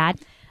 Katie cat.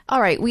 All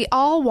right, we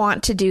all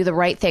want to do the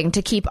right thing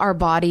to keep our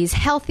bodies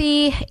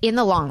healthy in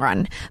the long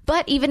run.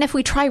 But even if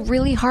we try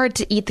really hard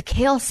to eat the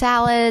kale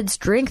salads,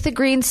 drink the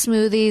green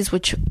smoothies,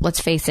 which, let's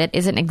face it,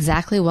 isn't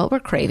exactly what we're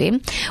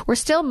craving, we're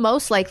still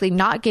most likely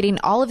not getting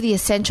all of the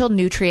essential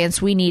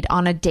nutrients we need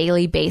on a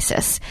daily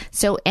basis.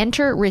 So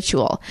enter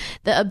Ritual,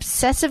 the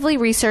obsessively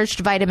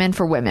researched vitamin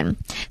for women.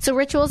 So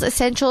Ritual's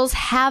essentials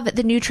have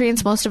the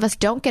nutrients most of us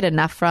don't get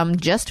enough from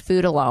just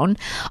food alone,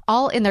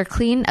 all in their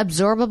clean,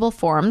 absorbable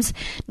forms.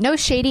 No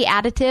shady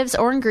additives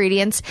or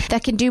ingredients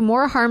that can do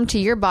more harm to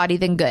your body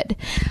than good.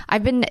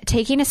 I've been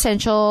taking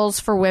essentials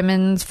for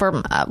women's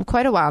for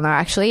quite a while now,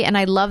 actually, and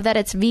I love that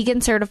it's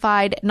vegan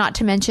certified, not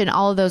to mention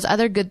all of those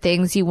other good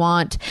things you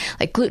want,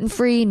 like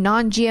gluten-free,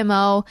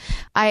 non-GMO.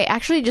 I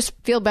actually just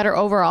feel better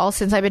overall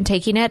since I've been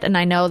taking it, and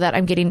I know that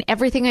I'm getting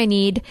everything I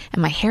need,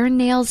 and my hair and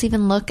nails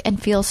even look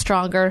and feel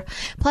stronger.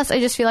 Plus,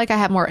 I just feel like I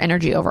have more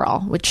energy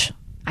overall, which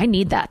I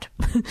need that.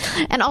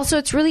 And also,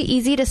 it's really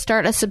easy to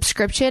start a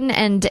subscription,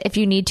 and if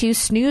you need to,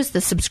 snooze the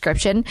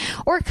subscription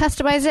or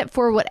customize it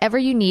for whatever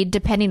you need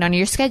depending on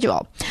your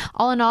schedule.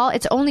 All in all,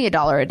 it's only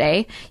 $1 a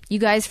day. You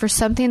guys, for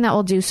something that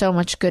will do so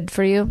much good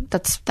for you,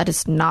 that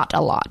is not a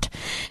lot.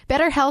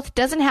 Better health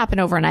doesn't happen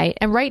overnight,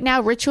 and right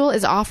now Ritual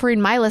is offering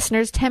my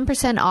listeners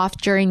 10% off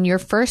during your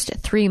first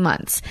 3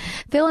 months.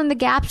 Fill in the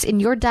gaps in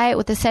your diet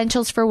with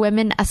essentials for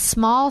women, a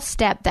small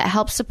step that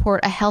helps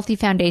support a healthy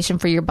foundation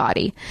for your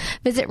body.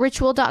 Visit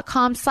ritual.com/vine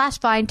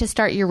to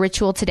start your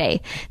ritual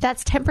today.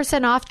 That's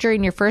 10% off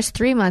during your first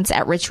 3 months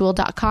at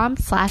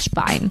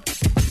ritual.com/vine.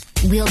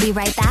 We'll be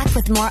right back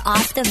with more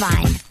Off the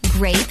Vine,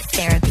 Grape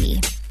Therapy.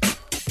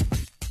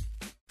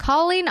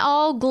 Calling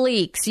all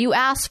Gleeks. You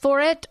asked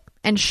for it,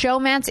 and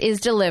Showmance is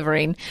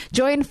delivering.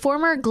 Join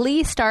former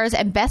Glee stars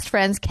and best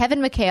friends Kevin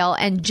McHale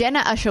and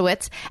Jenna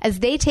Ushowitz as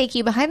they take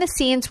you behind the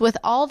scenes with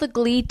all the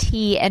Glee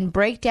tea and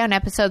break down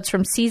episodes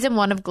from season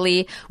 1 of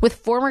Glee with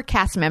former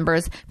cast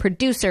members,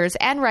 producers,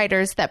 and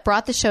writers that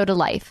brought the show to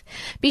life.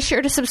 Be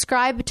sure to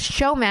subscribe to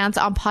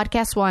Showmance on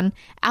Podcast One,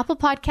 Apple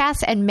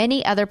Podcasts, and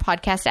many other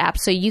podcast apps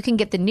so you can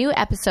get the new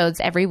episodes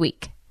every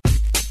week.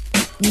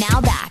 Now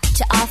back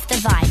to Off the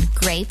Vine,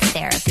 Grape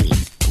Therapy.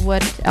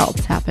 What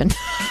else happened?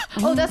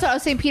 Oh, that's what I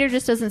was saying. Peter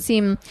just doesn't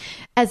seem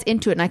as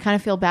into it, and I kind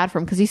of feel bad for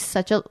him because he's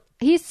such a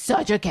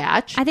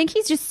catch. I think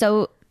he's just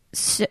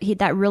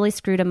that really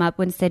screwed him up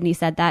when Sydney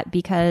said that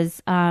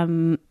because,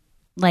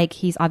 like,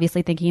 he's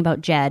obviously thinking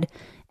about Jed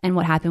and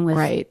what happened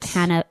with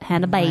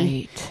Hannah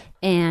Bay. Right.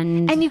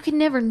 And you can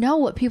never know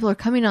what people are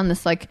coming on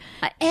this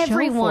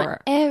everyone.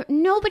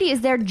 Nobody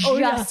is there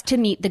just to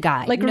meet the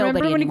guy. Like, Nobody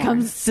remember when anymore.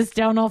 he sits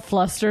down all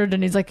flustered,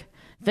 and he's like,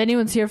 if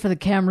anyone's here for the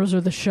cameras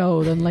or the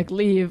show, then like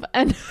leave.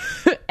 And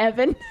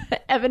Evan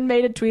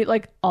made a tweet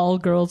like, all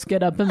girls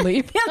get up and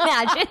leave.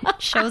 Imagine.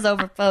 Show's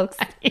over, folks.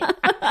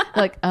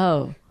 Like,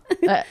 oh,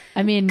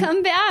 I mean,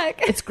 Come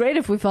back. it's great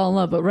if we fall in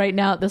love, but right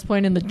now at this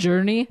point in the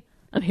journey,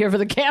 I'm here for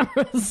the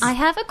cameras. I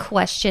have a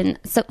question.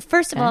 So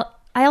first of all,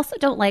 I also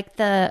don't like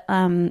the,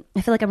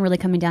 I feel like I'm really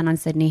coming down on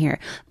Sydney here,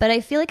 but I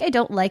feel like I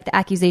don't like the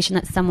accusation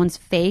that someone's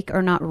fake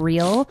or not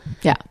real.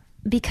 Yeah.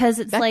 Because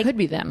it's That like, could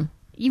be them.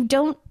 you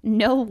don't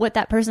know what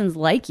that person's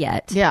like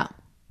yet. Yeah.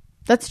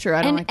 That's true.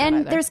 I don't like that And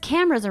either. there's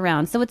cameras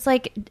around. So it's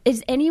like,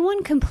 is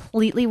anyone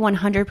completely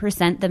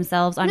 100%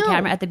 themselves on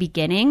camera at the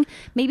beginning?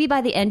 Maybe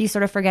by the end you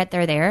sort of forget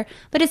they're there,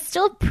 but it's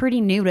still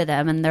pretty new to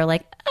them. And they're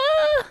like,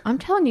 I'm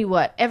telling you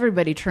what,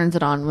 everybody turns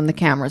it on when the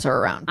cameras are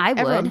around. I would.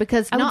 Everyone,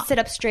 because I would sit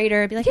up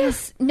straighter and be like,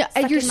 yes, no,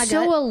 suck you're in my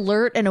so gut.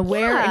 alert and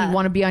aware, Yeah. and you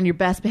want to be on your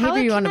best behavior. How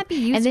you can want that be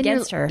used and then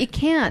against her? It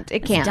can't.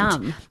 It can't.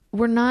 dumb.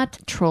 We're not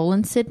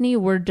trolling Sydney.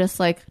 We're just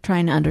like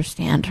trying to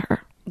understand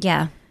her.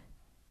 Yeah.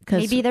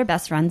 'Cause Maybe they're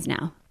best friends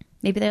now.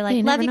 Maybe they're like,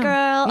 you love never you, know.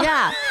 girl.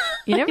 Yeah,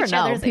 you never Each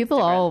know. other's People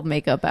Instagram. all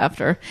make up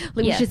after.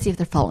 We Yeah. should see if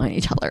they're following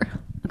each other.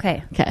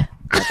 Okay. Okay.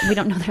 We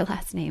don't know their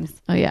last names.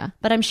 Oh yeah.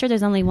 But I'm sure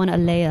there's only one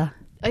Alea.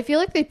 I feel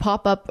like they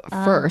pop up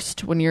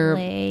first when you're,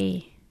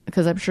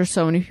 because I'm sure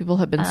so many people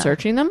have been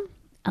searching them.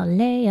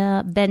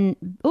 Alea.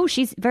 Oh,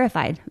 she's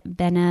verified.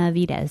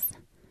 Benavides.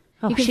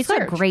 Oh, You can she's got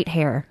search. great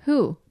hair.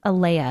 Who?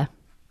 Alea.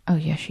 Oh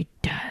yeah, she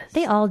does.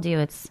 They all do.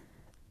 It's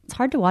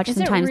hard to watch Is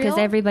it sometimes because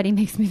real? everybody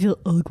makes me feel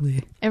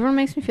ugly. Everyone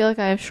makes me feel like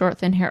I have short,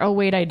 thin hair. Oh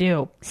wait, I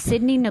do.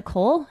 Sydney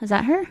Nicole? Is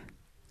that her?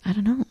 I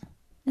don't know.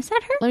 Is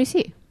that her? Let me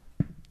see.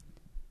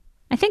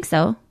 I think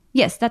so.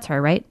 Yes, that's her,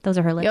 right? Those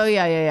are her lips. Oh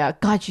yeah.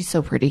 God, she's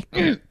so pretty.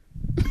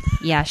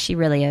 Yeah, she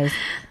really is.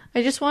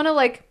 I just want to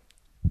like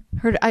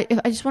her. I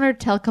just want her to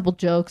tell a couple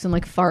jokes and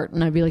like fart,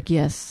 and I'd be like,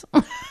 yes.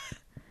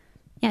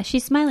 Yeah,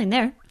 she's smiling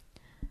there.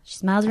 She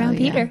smiles around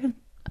yeah. Peter.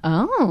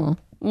 Oh.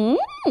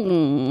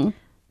 Mm.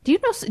 Do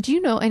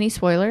you know any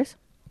spoilers?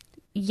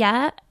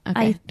 Yeah,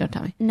 Okay, don't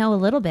tell me. know a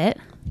little bit.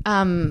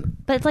 But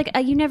it's like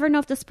you never know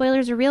if the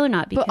spoilers are real or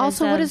not. Because But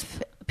also, what is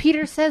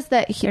Peter says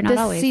that They're not this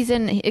always.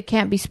 season it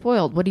can't be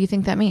spoiled. What do you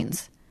think that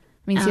means?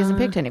 It means he hasn't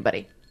picked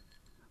anybody.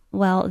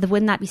 Well,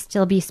 wouldn't that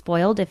still be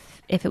spoiled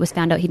if it was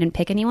found out he didn't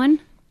pick anyone?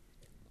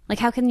 Like,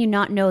 how can you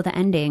not know the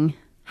ending?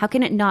 How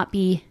can it not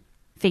be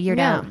figured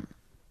out?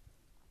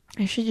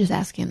 I should just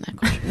ask him that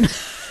question.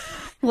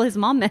 Well, his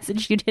mom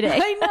messaged you today.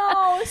 I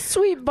know,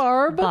 sweet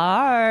Barb.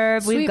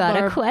 Barb, we've Sweet got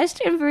Barb. a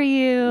question for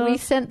you. We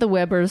sent the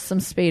Webbers some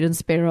Spade and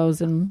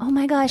Sparrows, and Oh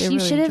my gosh, they you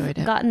really should enjoyed have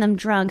it. gotten them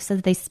drunk so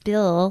that they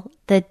spill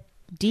the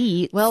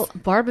deets. Well,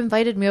 Barb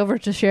invited me over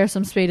to share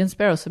some Spade and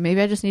Sparrow, so maybe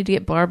I just need to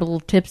get Barb a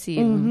little tipsy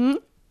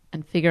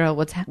and figure out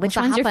what's happening. which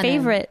one's your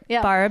favorite,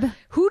 Barb?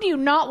 Who do you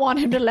not want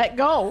him to let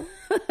go?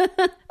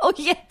 Oh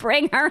yeah,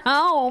 bring her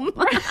home.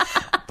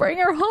 Bring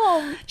her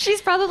home.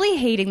 She's probably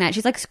hating that.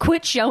 She's like,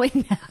 quit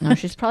showing that. No,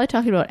 she's probably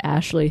talking about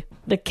Ashley,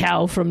 the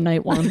cow from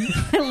night one.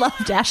 I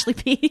loved Ashley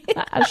P.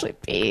 Ashley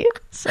P.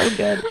 So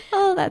good.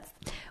 Oh, that's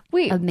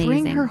Wait, amazing.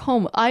 bring her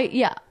home.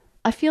 I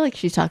feel like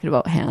she's talking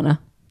about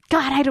Hannah.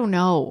 God, I don't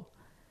know.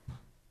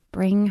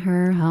 Bring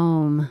her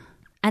home.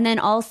 And then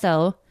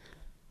also,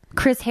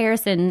 Chris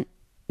Harrison.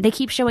 They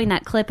keep showing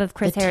that clip of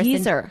Chris The Harrison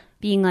teaser.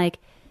 being like,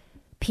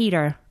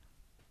 Peter,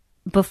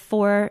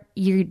 before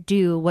you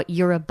do what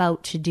you're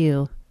about to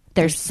do,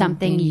 there's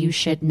something you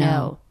should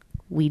know.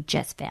 We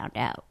just found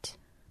out.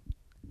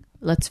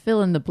 Let's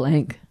fill in the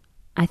blank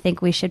I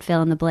think we should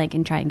fill in the blank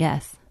and try and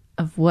guess.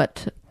 of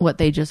what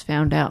they just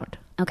found out.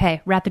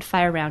 Okay, rapid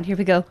fire round. Here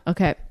we go.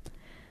 Okay.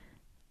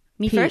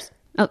 Me Pete. first?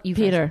 Oh, you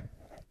Peter,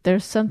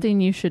 there's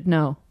something you should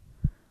know.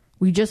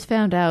 We just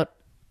found out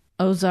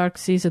Ozark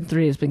season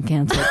 3 has been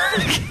canceled.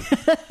 first.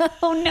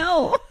 Oh,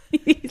 no.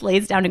 He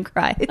lays down and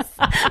cries.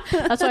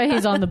 That's why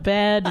he's on the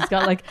bed. He's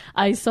got like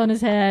ice on his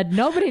head.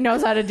 Nobody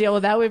knows how to deal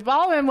with that. We've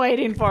all been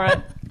waiting for it.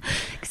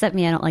 Except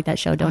me. I don't like that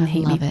show. Don't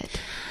hate me. Love it.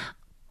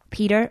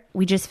 Peter,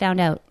 we just found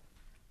out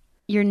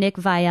you're Nick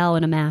Viall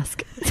in a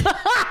mask.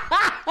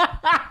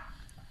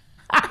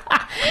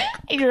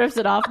 He rips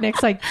it off.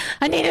 Nick's like,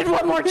 I needed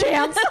one more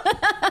chance.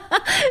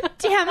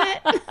 Damn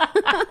it.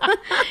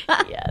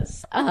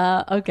 Yes.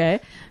 Okay.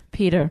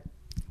 Peter,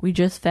 we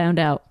just found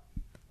out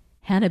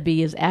Hannah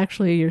B is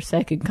actually your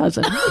second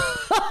cousin.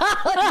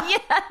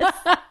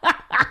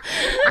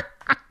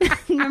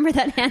 Remember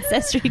that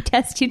ancestry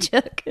test you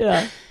took?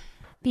 Yeah.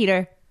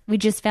 Peter, we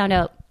just found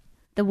out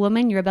the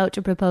woman you're about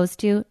to propose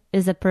to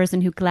is a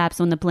person who claps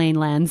when the plane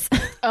lands.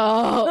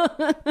 Oh,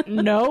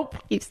 nope.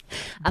 I'm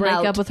Break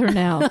out. up with her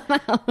now.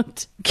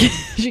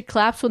 She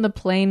claps when the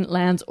plane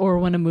lands or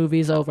when a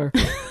movie's over.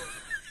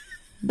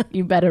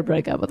 You better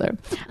break up with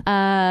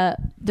her.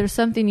 There's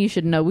something you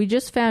should know. We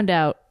just found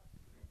out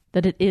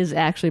that it is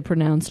actually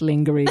pronounced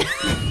lingerie.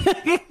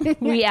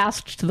 We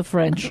asked the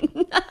French.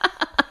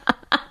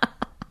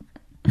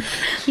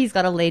 He's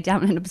got to lay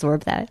down and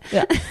absorb that.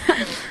 Yeah.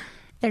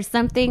 There's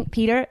something,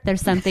 Peter,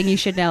 there's something you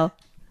should know.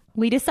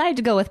 We decided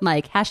to go with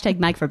Mike.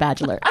 #Mike for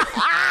Bachelor.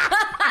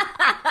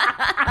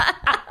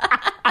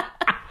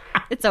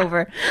 It's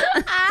over.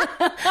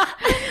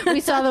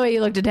 We saw the way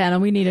you looked at Hannah.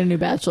 We need a new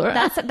Bachelor.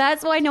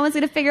 That's why no one's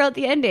going to figure out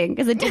the ending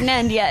because it didn't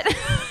end yet.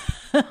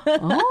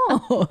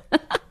 Oh.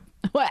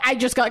 Well, I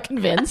just got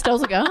convinced. I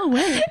was like, oh,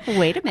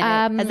 wait a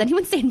minute. Has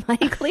anyone seen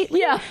Mike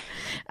lately? Yeah.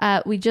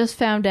 We just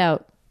found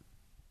out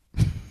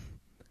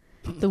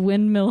the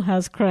windmill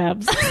has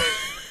crabs.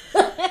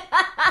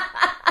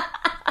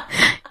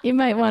 You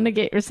might want to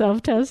get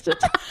yourself tested.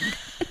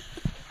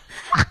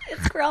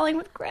 It's crawling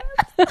with crabs.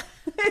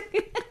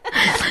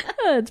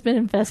 It's been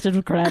infested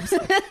with crabs.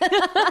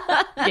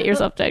 Get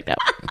yourself checked out.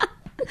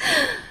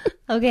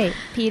 Okay,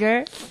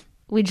 Peter,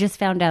 we just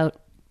found out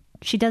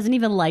she doesn't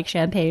even like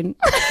champagne.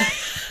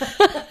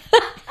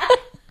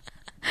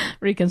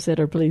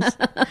 Reconsider, please.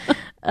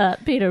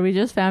 Peter, we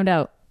just found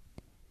out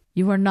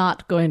you are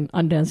not going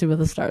on Dancing with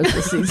the Stars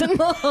this season.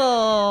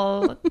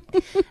 Oh,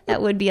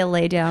 that would be a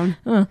laydown.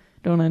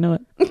 Don't I know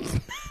it?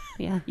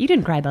 Yeah, you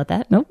didn't cry about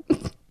that. Nope.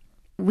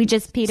 We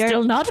just, Peter.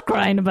 Still not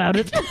crying about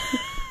it.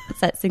 What's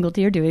that single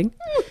tear doing?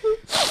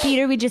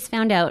 Peter, we just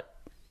found out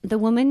the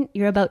woman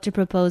you're about to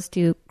propose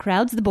to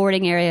crowds the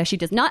boarding area. She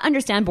does not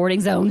understand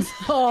boarding zones.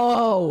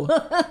 Oh.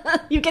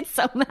 You get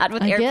so mad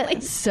with airplanes. I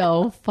get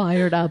so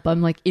fired up.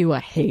 I'm like, ew, I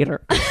hate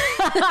her.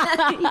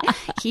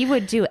 He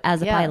would too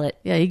as a pilot.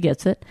 Yeah, he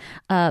gets it.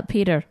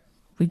 Peter,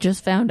 we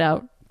just found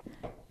out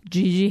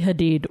Gigi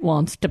Hadid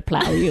wants to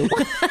plow you.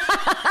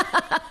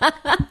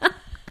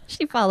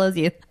 She follows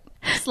you.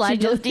 Slide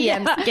those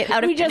DMs. Yeah. Get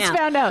out of We just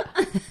found out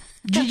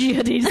Gigi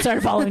Hadid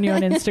started following you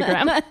on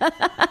Instagram.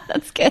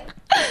 That's good.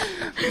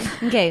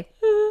 Okay.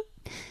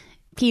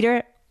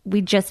 Peter,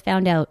 we just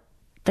found out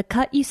the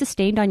cut you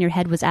sustained on your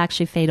head was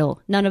actually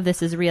fatal. None of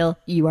this is real.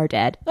 You are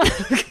dead.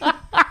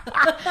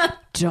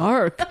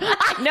 Dark.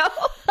 I know.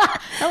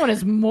 That one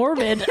is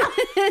morbid.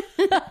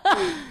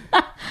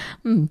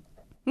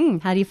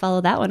 How do you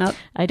follow that one up?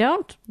 I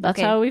don't. That's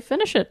how we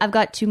finish it. I've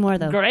got two more,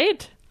 though.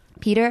 Great.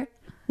 Peter,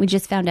 we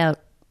just found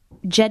out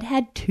Jed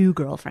had 2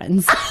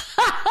 girlfriends.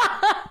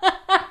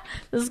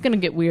 This is going to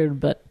get weird,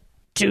 but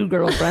 2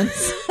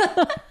 girlfriends.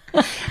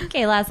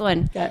 Okay, last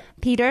one. Okay.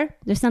 Peter,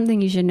 there's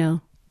something you should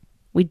know.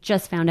 We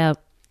just found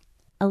out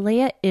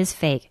Alea is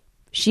fake.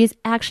 She is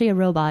actually a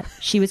robot.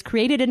 She was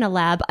created in a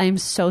lab. I'm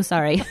so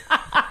sorry.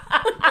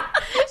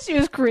 She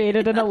was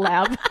created in a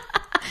lab.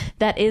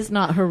 That is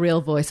not her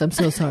real voice. I'm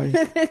so sorry.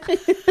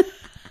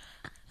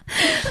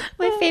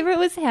 My favorite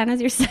was Hannah's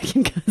your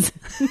second cousin.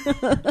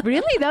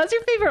 Really? That was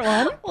your favorite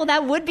one? Well,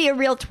 that would be a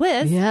real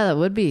twist. Yeah, that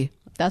would be.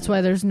 That's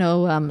why there's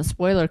no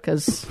spoiler,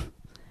 because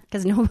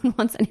no one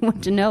wants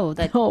anyone to know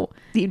that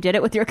you did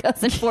it with your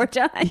cousin 4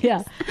 times.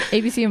 Yeah.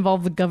 ABC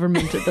involved the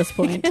government at this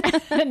point.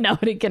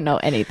 Nobody can know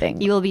anything.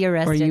 You will be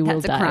arrested. Or you That's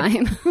will a die.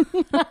 crime.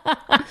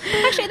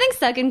 Actually, I think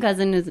second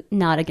cousin is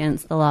not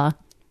against the law.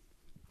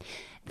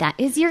 That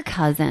is your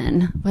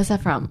cousin. What's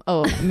that from?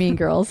 Oh, Mean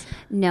Girls.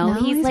 No,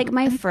 he's like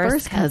my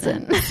first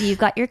cousin. So you've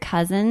got your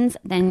cousins,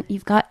 then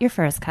you've got your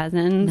first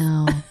cousins.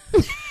 No.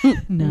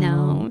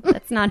 No,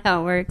 that's not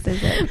how it works,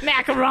 is it?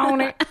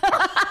 Macaroni.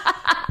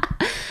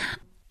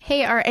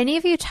 Hey, are any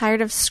of you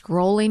tired of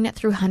scrolling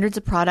through hundreds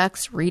of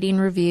products, reading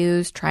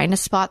reviews, trying to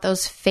spot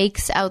those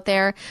fakes out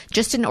there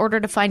just in order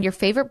to find your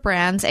favorite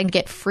brands and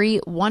get free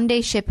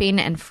one-day shipping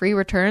and free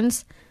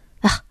returns?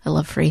 Ugh, I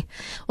love free.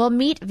 Well,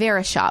 meet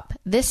Verishop.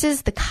 This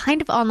is the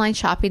kind of online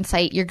shopping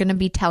site you're going to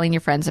be telling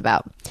your friends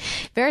about.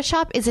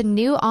 Verishop is a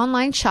new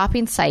online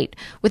shopping site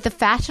with the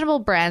fashionable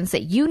brands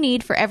that you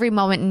need for every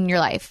moment in your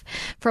life.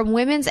 From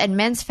women's and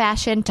men's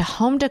fashion to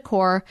home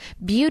decor,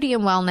 beauty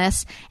and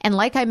wellness. And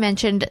like I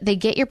mentioned, they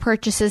get your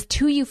purchases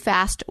to you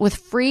fast with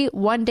free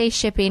one-day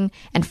shipping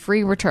and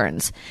free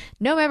returns.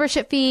 No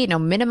membership fee, no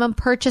minimum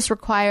purchase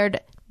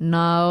required.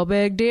 No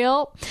big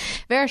deal.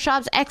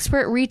 Verishop's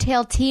expert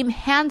retail team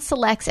hand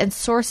selects and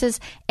sources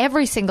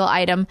every single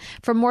item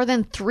from more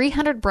than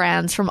 300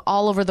 brands from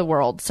all over the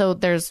world, so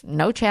there's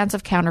no chance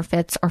of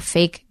counterfeits or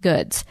fake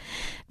goods.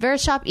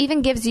 Verishop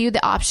even gives you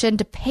the option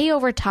to pay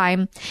over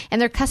time, and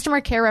their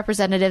customer care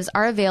representatives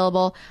are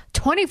available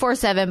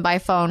 24/7 by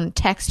phone,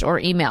 text, or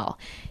email.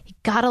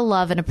 Gotta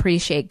love and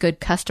appreciate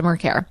good customer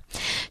care.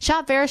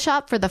 Shop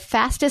Verishop for the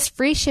fastest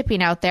free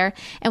shipping out there.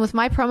 And with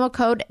my promo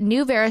code,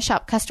 new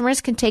Verishop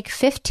customers can take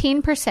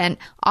 15%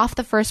 off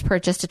the first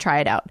purchase to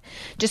try it out.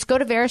 Just go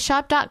to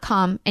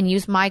Verishop.com and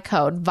use my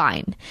code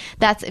VINE.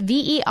 That's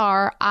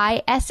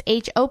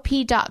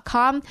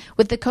VERISHOP.com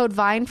with the code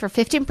VINE for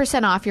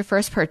 15% off your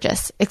first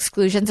purchase.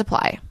 Exclusions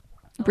apply.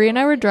 Bri and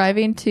I were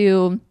driving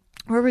to...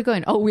 Where are we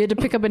going? Oh, we had to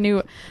pick up a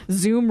new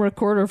Zoom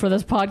recorder for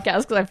this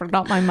podcast because I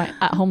forgot mine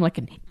at home like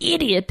an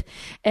idiot.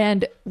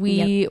 And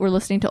we were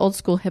listening to old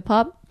school hip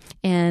hop,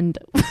 and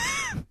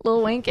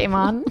Lil Wayne came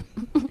on,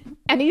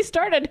 and he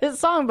started his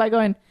song by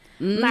going,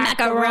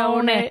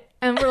 macaroni.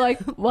 And we're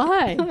like,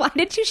 why? Why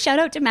did you shout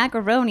out to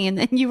macaroni? And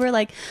then you were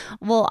like,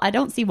 well, I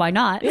don't see why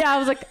not. Yeah, I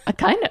was like, I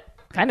kind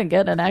of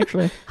get it,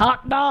 actually.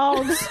 Hot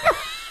dogs,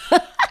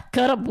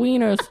 cut up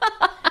wieners,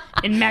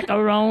 and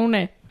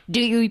macaroni. Do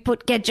you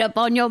put ketchup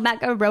on your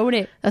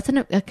macaroni? That's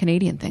a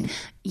Canadian thing.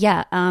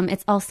 Yeah,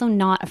 it's also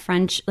not a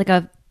French, like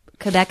a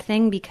Quebec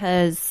thing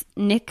because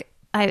Nick,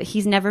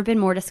 he's never been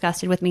more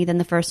disgusted with me than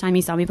the first time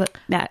he saw me put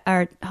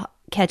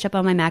ketchup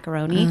on my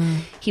macaroni.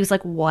 He was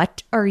like,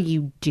 "What are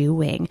you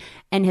doing?"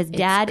 And his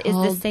dad is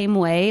the same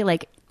way,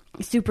 like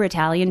super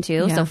Italian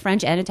too, so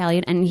French and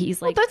Italian. And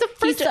he's like,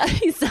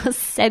 he saw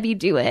Sebby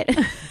do it.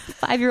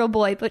 5-year-old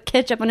boy put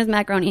ketchup on his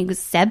macaroni. He goes,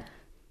 "Seb,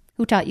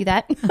 who taught you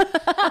that?"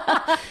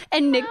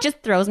 And Nick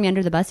just throws me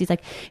under the bus. He's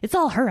like, "It's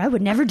all her. I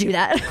would never do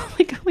that." I'm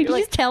like, "Would you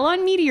just tell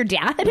on me to your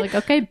dad?" You're like,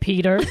 "Okay,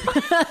 Peter."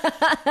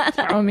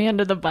 Throw me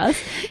under the bus.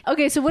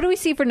 Okay, so what do we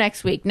see for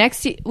next week?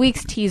 Next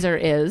week's teaser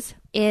is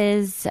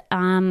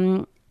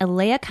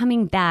Alea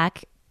coming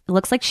back. It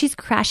looks like she's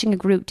crashing a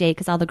group date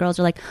because all the girls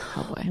are like,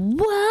 oh boy,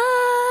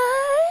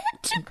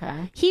 what?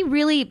 Okay. He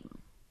really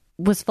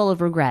was full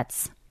of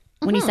regrets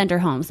when he sent her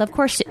home. So of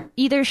course,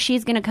 either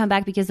she's going to come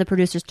back because the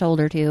producers told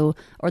her to,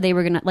 or they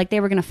were going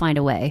to find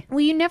a way.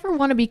 Well, you never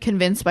want to be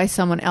convinced by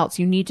someone else.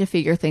 You need to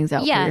figure things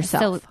out for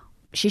yourself. So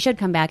she should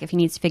come back if he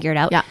needs to figure it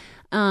out. Yeah.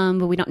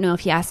 But we don't know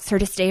if he asks her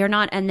to stay or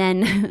not. And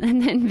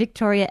then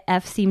Victoria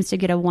F seems to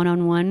get a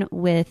one-on-one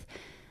with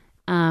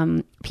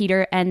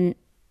Peter, and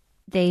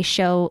they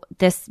show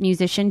this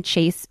musician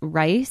Chase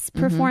Rice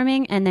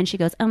performing, and then she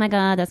goes, "Oh my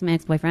God, that's my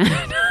ex-boyfriend."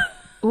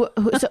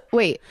 So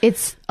wait,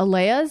 it's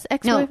Alea's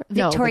ex-boyfriend?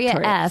 No, Victoria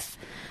F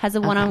has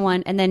a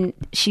one-on-one, and then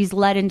she's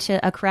led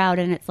into a crowd,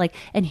 and it's like,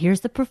 and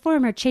here's the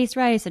performer, Chase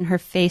Rice, and her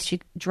face,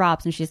 she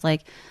drops, and she's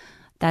like,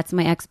 "That's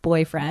my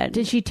ex-boyfriend."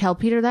 Did she tell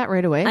Peter that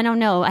right away? I don't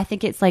know. I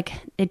think it's like,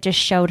 it just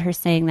showed her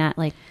saying that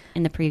like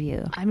in the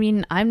preview. I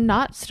mean, I'm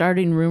not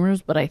starting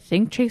rumors, but I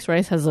think Chase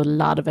Rice has a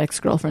lot of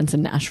ex-girlfriends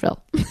in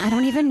Nashville. I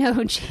don't even know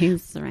who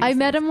Chase Rice I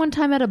met him one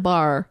time at a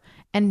bar,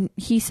 and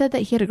he said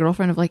that he had a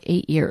girlfriend of like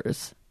 8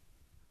 years.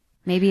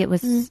 Maybe it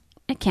was...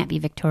 It can't be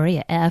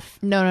Victoria F.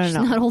 No. She's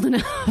not old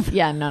enough.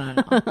 Yeah, no.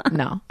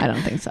 No, I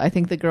don't think so. I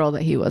think the girl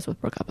that he was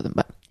with broke up with him.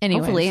 But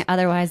anyways. Hopefully,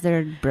 otherwise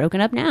they're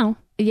broken up now.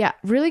 Yeah,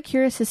 really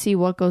curious to see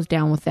what goes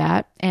down with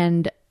that.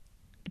 And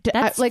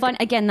that's fun.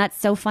 Again, that's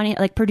so funny.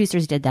 Like,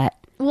 producers did that.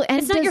 Well, and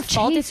it's not your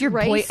fault if your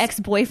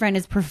ex-boyfriend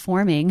is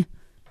performing.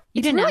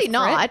 It's really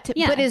not.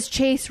 Yeah. But is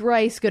Chase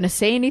Rice going to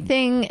say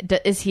anything?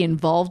 Is he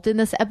involved in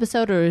this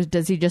episode, or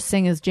does he just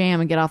sing his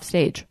jam and get off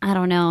stage? I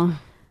don't know.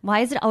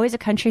 Why is it always a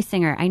country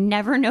singer? I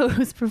never know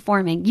who's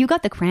performing. You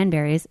got the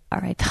Cranberries. All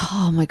right.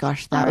 Oh my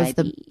gosh, that was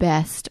the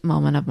best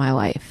moment of my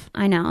life.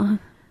 I know.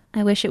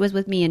 I wish it was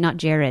with me and not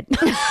Jared.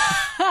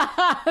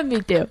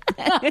 Me too.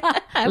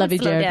 I love you,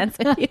 Jared.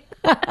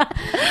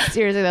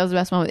 Seriously, that was the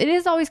best moment. It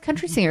is always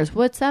country singers.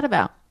 What's that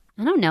about?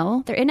 I don't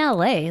know. They're in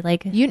LA.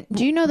 Like, do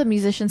you know the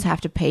musicians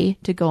have to pay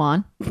to go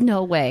on?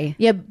 No way.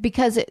 Yeah,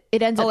 because it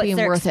ends up being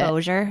worth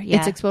exposure. it. Yeah.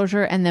 It's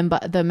exposure, and then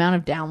the amount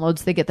of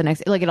downloads they get the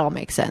next, like, it all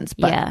makes sense.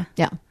 But,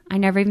 yeah. I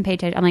never even paid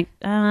attention. I'm like,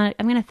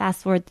 I'm going to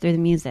fast forward through the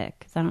music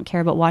because I don't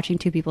care about watching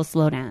two people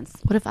slow dance.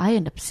 What if I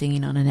end up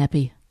singing on an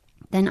epi?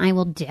 Then I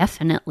will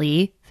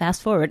definitely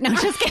fast forward. No,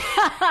 just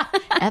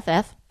kidding.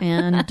 FF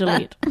and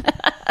delete.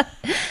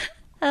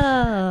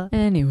 Oh.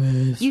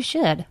 Anyways. You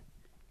should.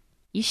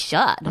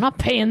 I'm not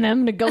paying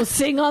them to go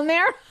sing on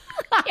there.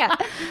 Yeah.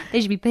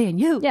 They should be paying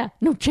you. Yeah,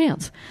 no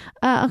chance.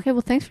 Okay,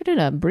 well, thanks for doing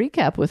a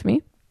Bricap with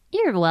me.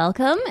 You're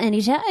welcome.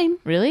 Anytime.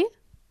 Really?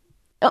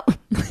 Oh.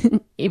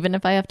 Even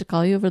if I have to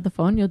call you over the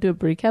phone, you'll do a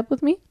Bricap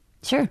with me?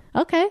 Sure.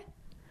 Okay.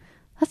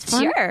 That's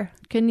fun. Sure.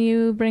 Can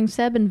you bring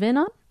Seb and Vin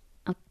on?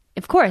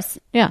 Of course.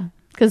 Yeah,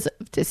 because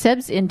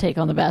Seb's intake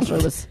on The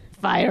Bachelor was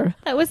fire.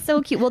 That was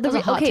so cute. Well, that was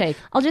a hot take.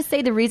 I'll just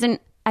say the reason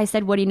I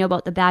said, "What do you know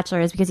about The Bachelor?"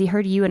 is because he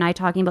heard you and I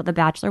talking about The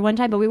Bachelor one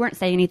time, but we weren't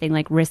saying anything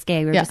like risque.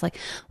 We were just like,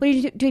 "What are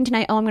you doing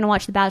tonight?" "Oh, I'm going to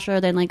watch The Bachelor,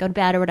 then like go to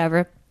bed or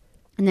whatever."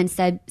 And then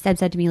Seb said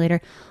to me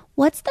later,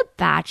 "What's The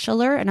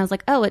Bachelor?" And I was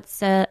like, "Oh,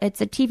 it's a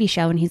TV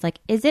show." And he's like,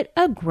 "Is it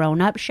a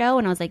grown-up show?"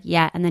 And I was like,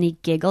 "Yeah." And then he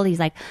giggled. He's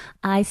like,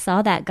 "I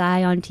saw that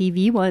guy on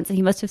TV once, and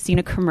he must have seen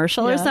a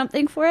commercial or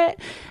something for it."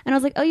 And I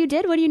was like, "Oh, you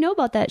did? What do you know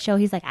about that show?"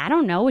 He's like, "I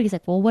don't know." He's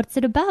like, "Well, what's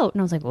it about?"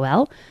 And I was like,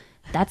 "Well,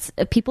 that's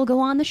people go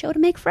on the show to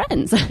make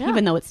friends,"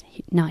 even though it's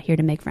not here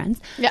to make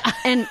friends. Yeah.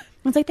 And I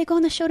was like, "They go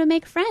on the show to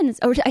make friends."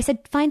 Or I said,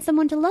 "Find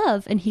someone to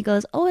love." And he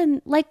goes, "Oh,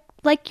 and like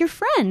your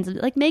friends,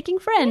 like making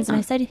friends." And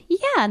I said, "Yeah."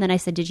 And then I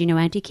said, "Did you know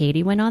Auntie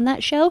Katie went on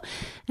that show?"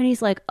 And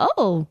he's like,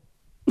 "Oh."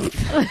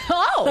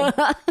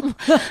 Oh.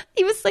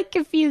 He was like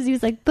confused. He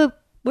was like,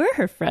 "But we're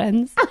her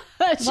friends.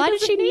 Why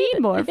does she need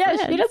more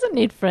friends?" Yeah, she doesn't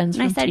need friends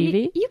from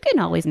TV. You can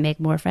always make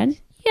more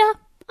friends. Yeah,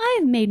 I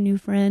have made new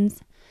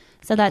friends.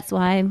 So that's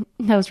why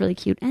that was really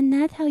cute. And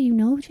that's how you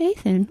know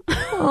Jason.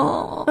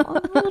 Oh,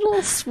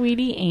 little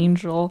sweetie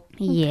angel.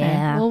 Yeah.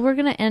 Okay. Well, we're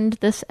going to end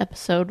this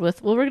episode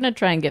with, we're going to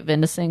try and get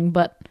Vin to sing,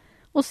 but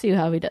we'll see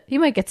how he does. He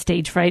might get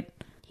stage fright.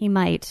 He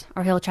might.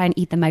 Or he'll try and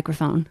eat the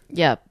microphone.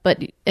 Yeah,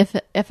 but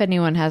if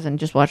anyone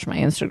hasn't, just watched my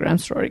Instagram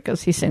story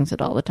because he sings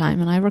it all the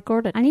time and I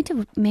record it. I need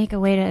to make a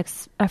way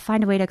to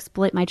find a way to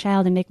exploit my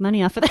child and make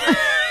money off of that.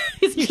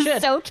 You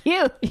should. So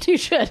cute. You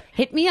should.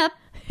 Hit me up.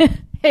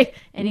 Hey,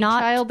 any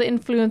child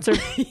influencer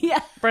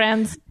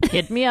brands,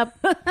 hit me up.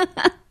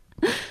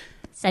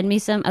 Send me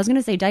some, I was going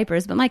to say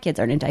diapers, but my kids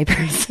aren't in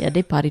diapers. Yeah,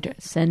 they potty dress.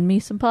 Send me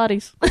some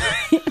potties.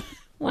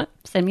 What?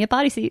 send me a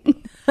potty seat.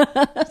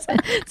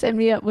 Send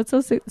me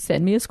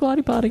a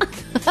squatty potty.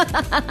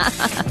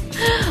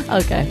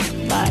 Okay,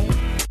 bye.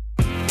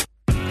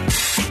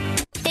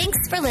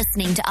 Thanks for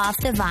listening to Off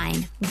the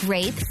Vine,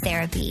 Grape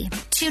Therapy.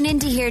 Tune in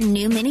to hear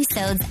new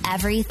minisodes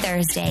every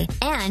Thursday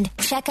and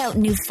check out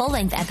new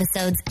full-length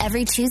episodes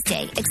every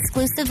Tuesday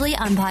exclusively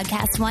on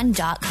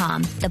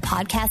podcastone.com, the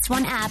Podcast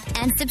One app,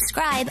 and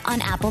subscribe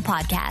on Apple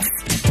Podcasts.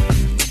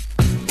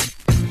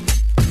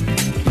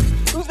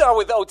 Who's on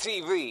with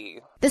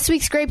OTV? This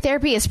week's Grape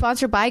Therapy is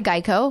sponsored by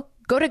Geico.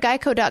 Go to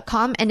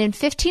geico.com and in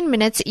 15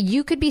 minutes,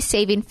 you could be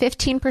saving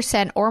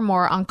 15% or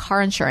more on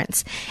car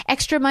insurance.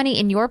 Extra money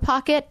in your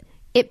pocket?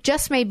 It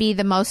just may be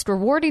the most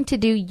rewarding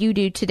to-do you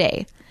do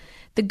today.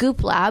 The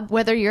Goop Lab,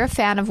 whether you're a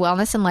fan of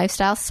wellness and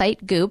lifestyle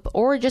site Goop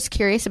or just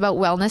curious about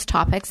wellness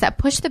topics that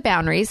push the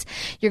boundaries,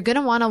 you're going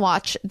to want to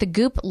watch The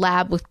Goop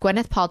Lab with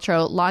Gwyneth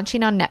Paltrow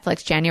launching on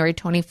Netflix January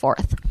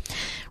 24th.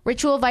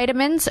 Ritual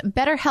Vitamins.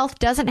 Better health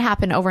doesn't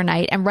happen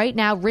overnight, and right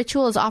now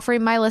Ritual is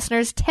offering my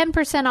listeners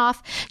 10%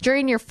 off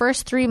during your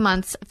first 3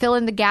 months. Fill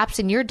in the gaps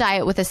in your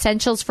diet with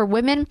essentials for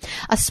women,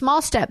 a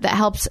small step that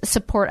helps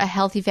support a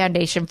healthy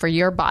foundation for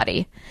your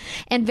body.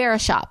 And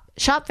VeriShop.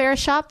 Shop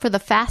VeriShop for the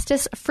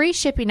fastest free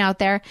shipping out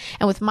there,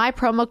 and with my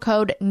promo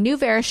code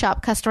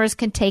NEWVeriShop, customers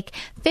can take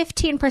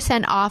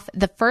 15% off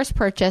the first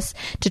purchase.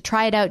 To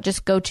try it out,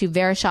 just go to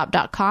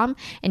verishop.com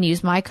and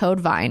use my code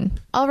VINE.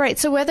 All right,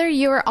 so whether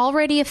you're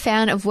already a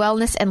fan of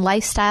wellness and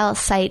lifestyle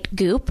site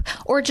Goop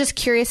or just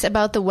curious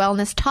about the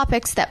wellness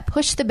topics that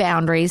push the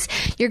boundaries,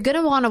 you're going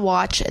to want to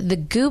watch The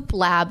Goop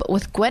Lab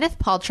with Gwyneth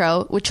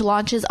Paltrow, which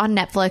launches on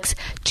Netflix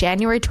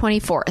January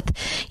 24th.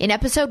 In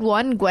episode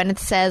 1, Gwyneth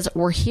says,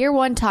 "We're here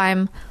one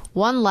time,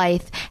 one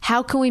life.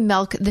 How can we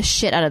milk the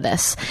shit out of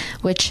this?"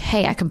 Which,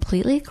 hey, I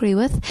completely agree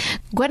with.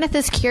 Gwyneth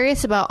is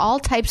curious about all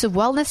types of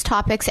wellness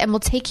topics and will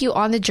take you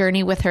on the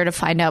journey with her to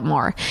find out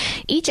more.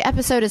 Each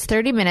episode is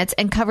 30 minutes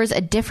and covers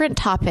a different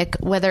topic,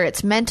 whether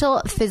it's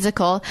mental,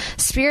 physical,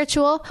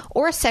 spiritual,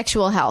 or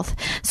sexual health.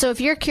 So if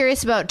you're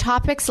curious about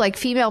topics like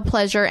female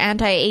pleasure,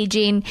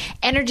 anti-aging,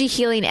 energy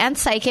healing, and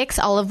psychics,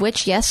 all of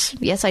which, yes,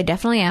 I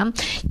definitely am,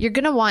 you're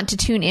going to want to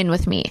tune in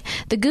with me.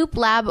 The Goop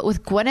Lab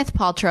with Gwyneth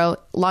Paltrow,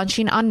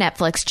 launching on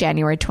Netflix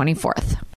January 24th.